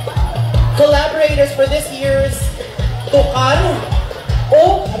collaborators for this year's Tukar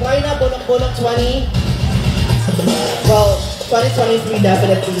o Raina Bonok-Bonok 2023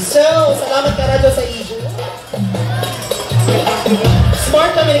 definitely. So, salamat Karajo sa iyo.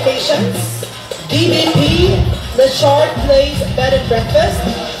 Smart Communications, DBP, The Short Plays Bed and Breakfast,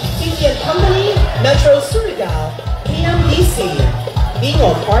 TT & Company, Metro Surigao, PMDC,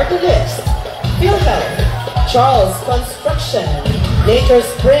 Bingo Party List, PhilHealth, Charles Construction, Nature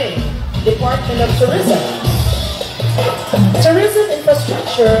Spring, Department of Tourism, Tourism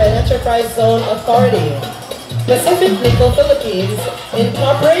Infrastructure and Enterprise Zone Authority, Pacific Nickel Philippines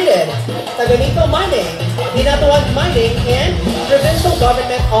Incorporated, Taganito Mining, Binatuan Mining, and Provincial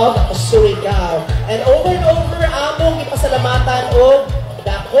Government of Surigao. And over, among ipasalamatan o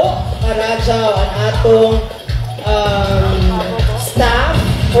dako, Karajaw, ang atong staff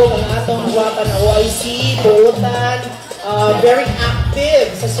o ang atong guwapa na OIC, Buutan, very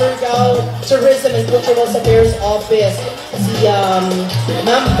active sa Surigao Tourism and Cultural Affairs Office. Si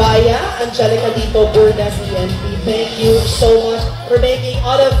Ma'am Baya, Angelica Dito, Burda, CNP. Thank you so much for making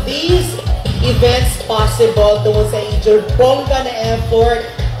all of these events possible. Tungkol sa inyo, bongga na effort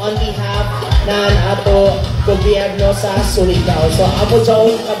on behalf ng ato gobyerno sa Surigao. So, amo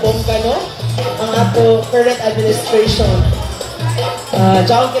dyan kabongga, no? Ang ato current administration.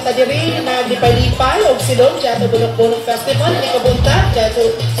 Diyan kita diri na lipay-lipay o silong dyan ito Bonok-Bonok Festival, hindi kabuntag dyan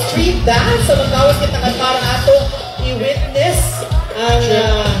ito street dance. So magkawas kita kan para ato i-witness ang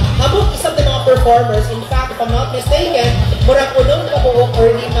habok isang ng mga performers. In fact, if I'm not mistaken, murang unong kabuok or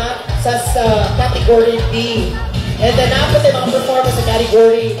lima sa category B. And then after the mga performers sa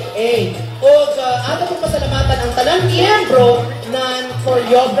category A. O ato kong pasalamatan ang talang miyembro ng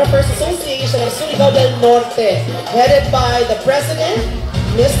Choreographers Association of Surigao del Norte, headed by the President,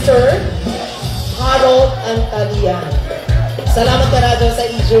 Mr. Harold Antalian. Salamat Karajo sa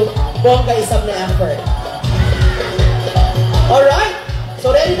iyo, bongga isang na effort. Alright, so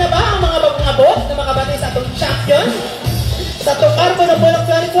ready na ba ang mga bagong abot na makabati sa atong champion sa Tukar Bonok-Bonok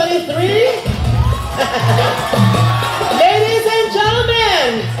 2023? Ladies and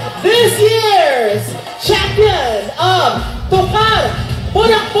gentlemen, this year's champion of Tukar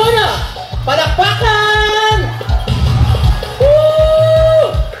Bonok-Bonok, palakpakan! Woo!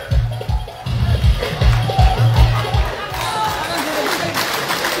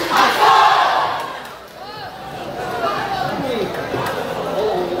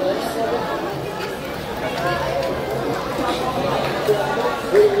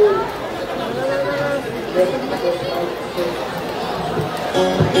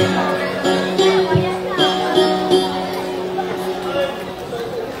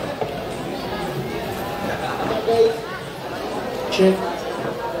 Check.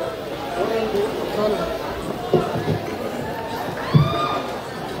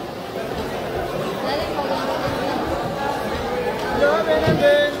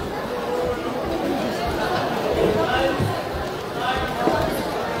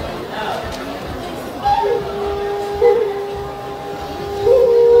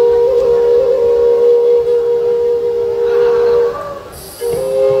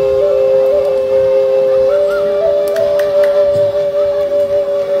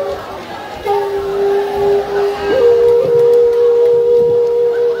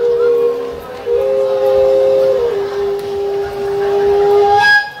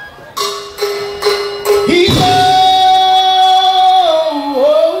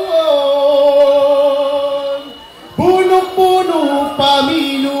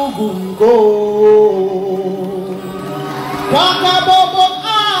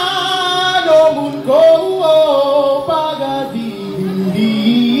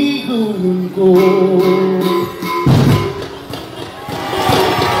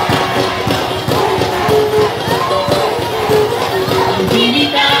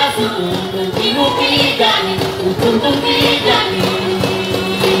 Hindi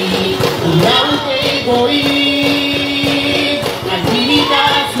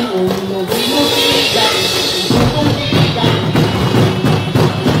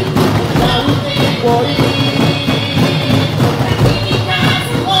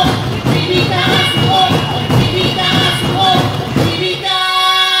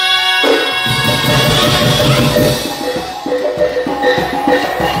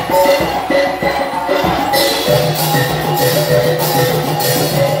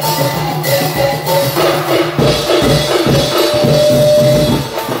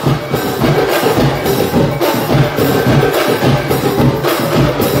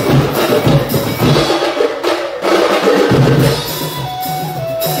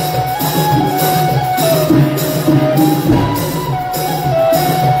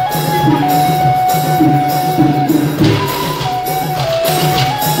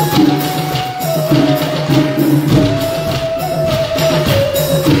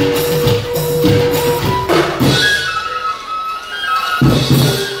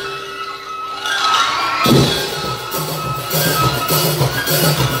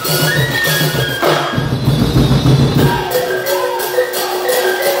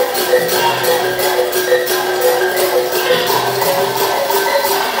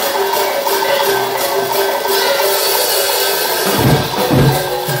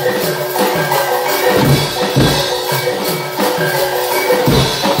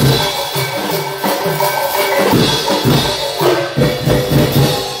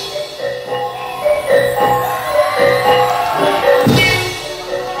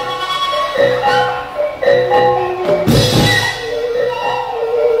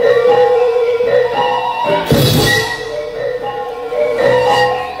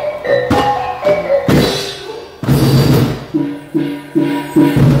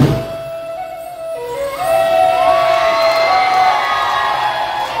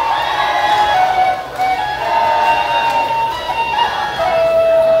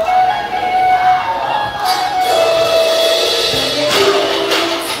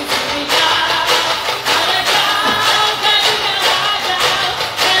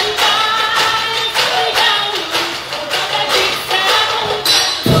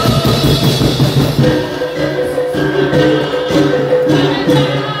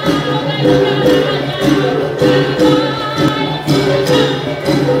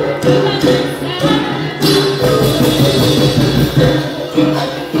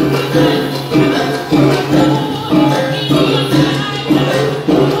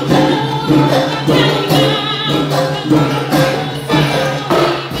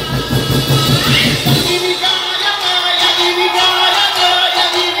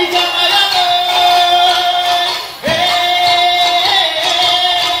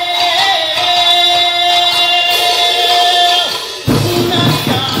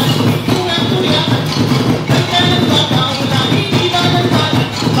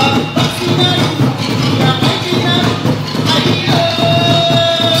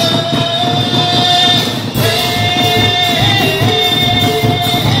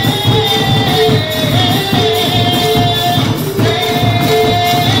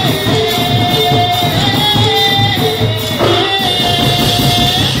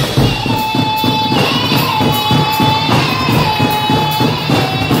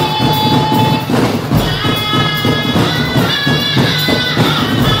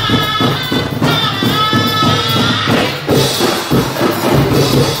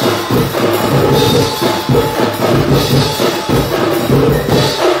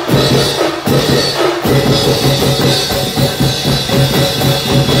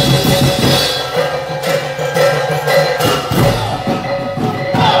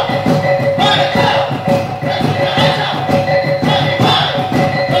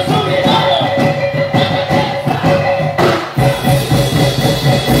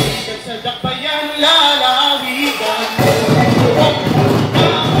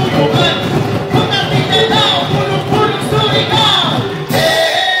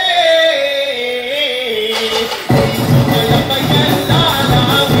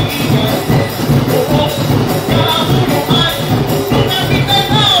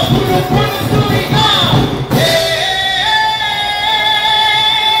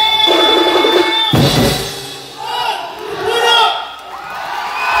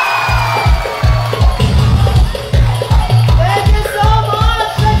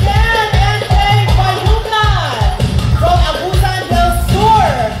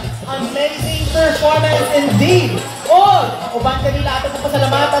performance indeed. O, uban kanila ato sa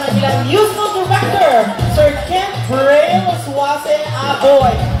pasalamatan ang ilang musical director, Sir Kent Braille Suase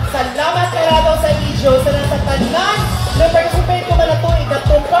Aboy. Salamat karado sa inyo sa nasa tanan na participate ko man ito the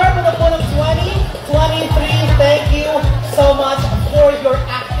Tukar Bonok-Bonok 2023. Thank you so much for your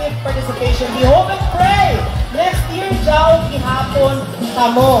active participation. We hope and pray next year daw ihapon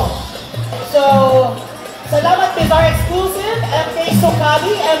kamo. So, salamat Bizarre Exclusive, MK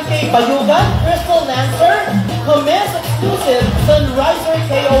Sokali, MK Bayugan, Crystal Lancer, Comis Exclusive, Sunriser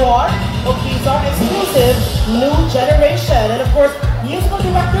KOR, o Bizarre Exclusive, New Generation. And of course, musical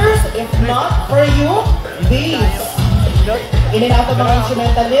directors, if not for you, these. Ini na ito mga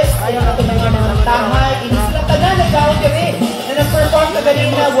instrumentalists, ini na ito mga tahay, ini sila tanan nagkaon kami. And ang perform na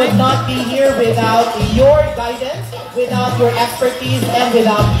ganina would not be here without your guidance, without your expertise, and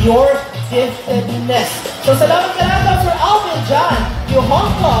without your giftedness. So salamat ka lang Sir Alvin John,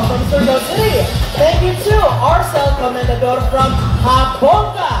 Yuhongko from Surigao City. Thank you to Arcel Comendador from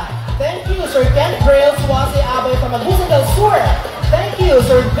Habonga. Thank you Sir Ken Braille Suase Aboy from Agusan del Sur. Thank you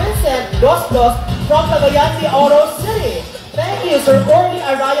Sir Vincent Dos from Cagayan de Oro City. Thank you Sir Orly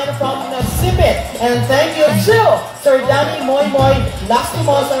Arayan from Nasipit. And thank you to Sir Danny Moy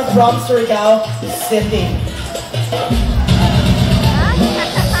Lastimosa from Surigao City.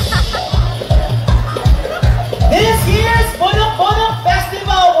 This year's Bonok-Bonok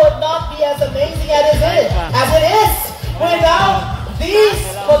Festival would not be as amazing as it is without these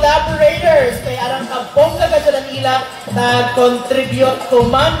collaborators. Kaya alam ka, bongga ka dyan nila nag-contribute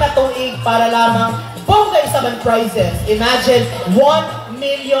tuman na tuig para lamang bongga isa man prizes. Imagine, 1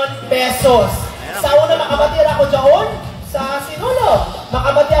 million pesos. Sa una makabatir ako dyan sa Sinulog.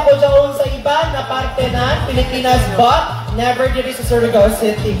 Makabatir ako dyan sa iba na parte ng Pilipinas, but never did it sa Surigao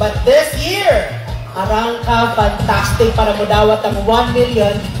City. But this year, arang ka fantastic para mudawat ang 1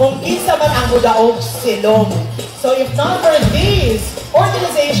 million kung kinsa man ang mudaog silong. So if not for these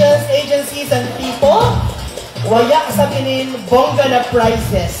organizations, agencies, and people, waya sa pinin bongga na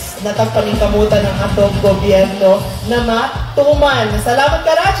prizes na tagpaningkamutan ng atong gobyerno na matuman. Salamat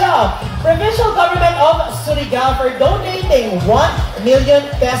ka Rachaw, Provincial Government of Surigao for donating 1 million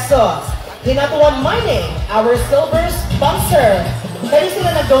pesos. Hinatuan Mining, our silver sponsor. Kaya sila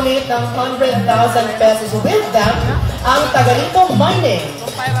nag-donate ng 100,000 pesos. With them, ang Tagalito Mining.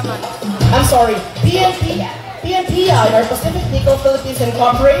 I'm sorry, PNPI, our Pacific Nickel Philippines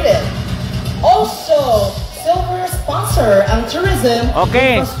Incorporated. Also, silver sponsor ang Tourism,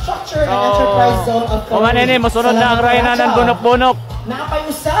 Infrastructure, and Enterprise Zone of Colombia. Masunod na ang rayna ng bonok-bonok.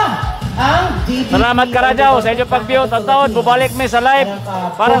 Napayusa ang DBP. Salamat Karajaw sa inyong pag-view. Taon, bubalik may sa live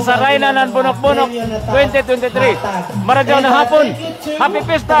para sa rayna ng bonok-bonok 2023. Marajaw na hapon. Happy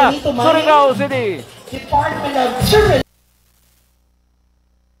Fiesta, Surigao City. Department of Tourism.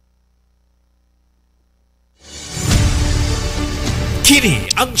 Kini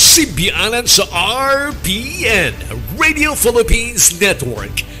ang simbianan sa RPN, Radio Philippines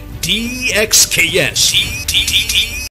Network, DXKS.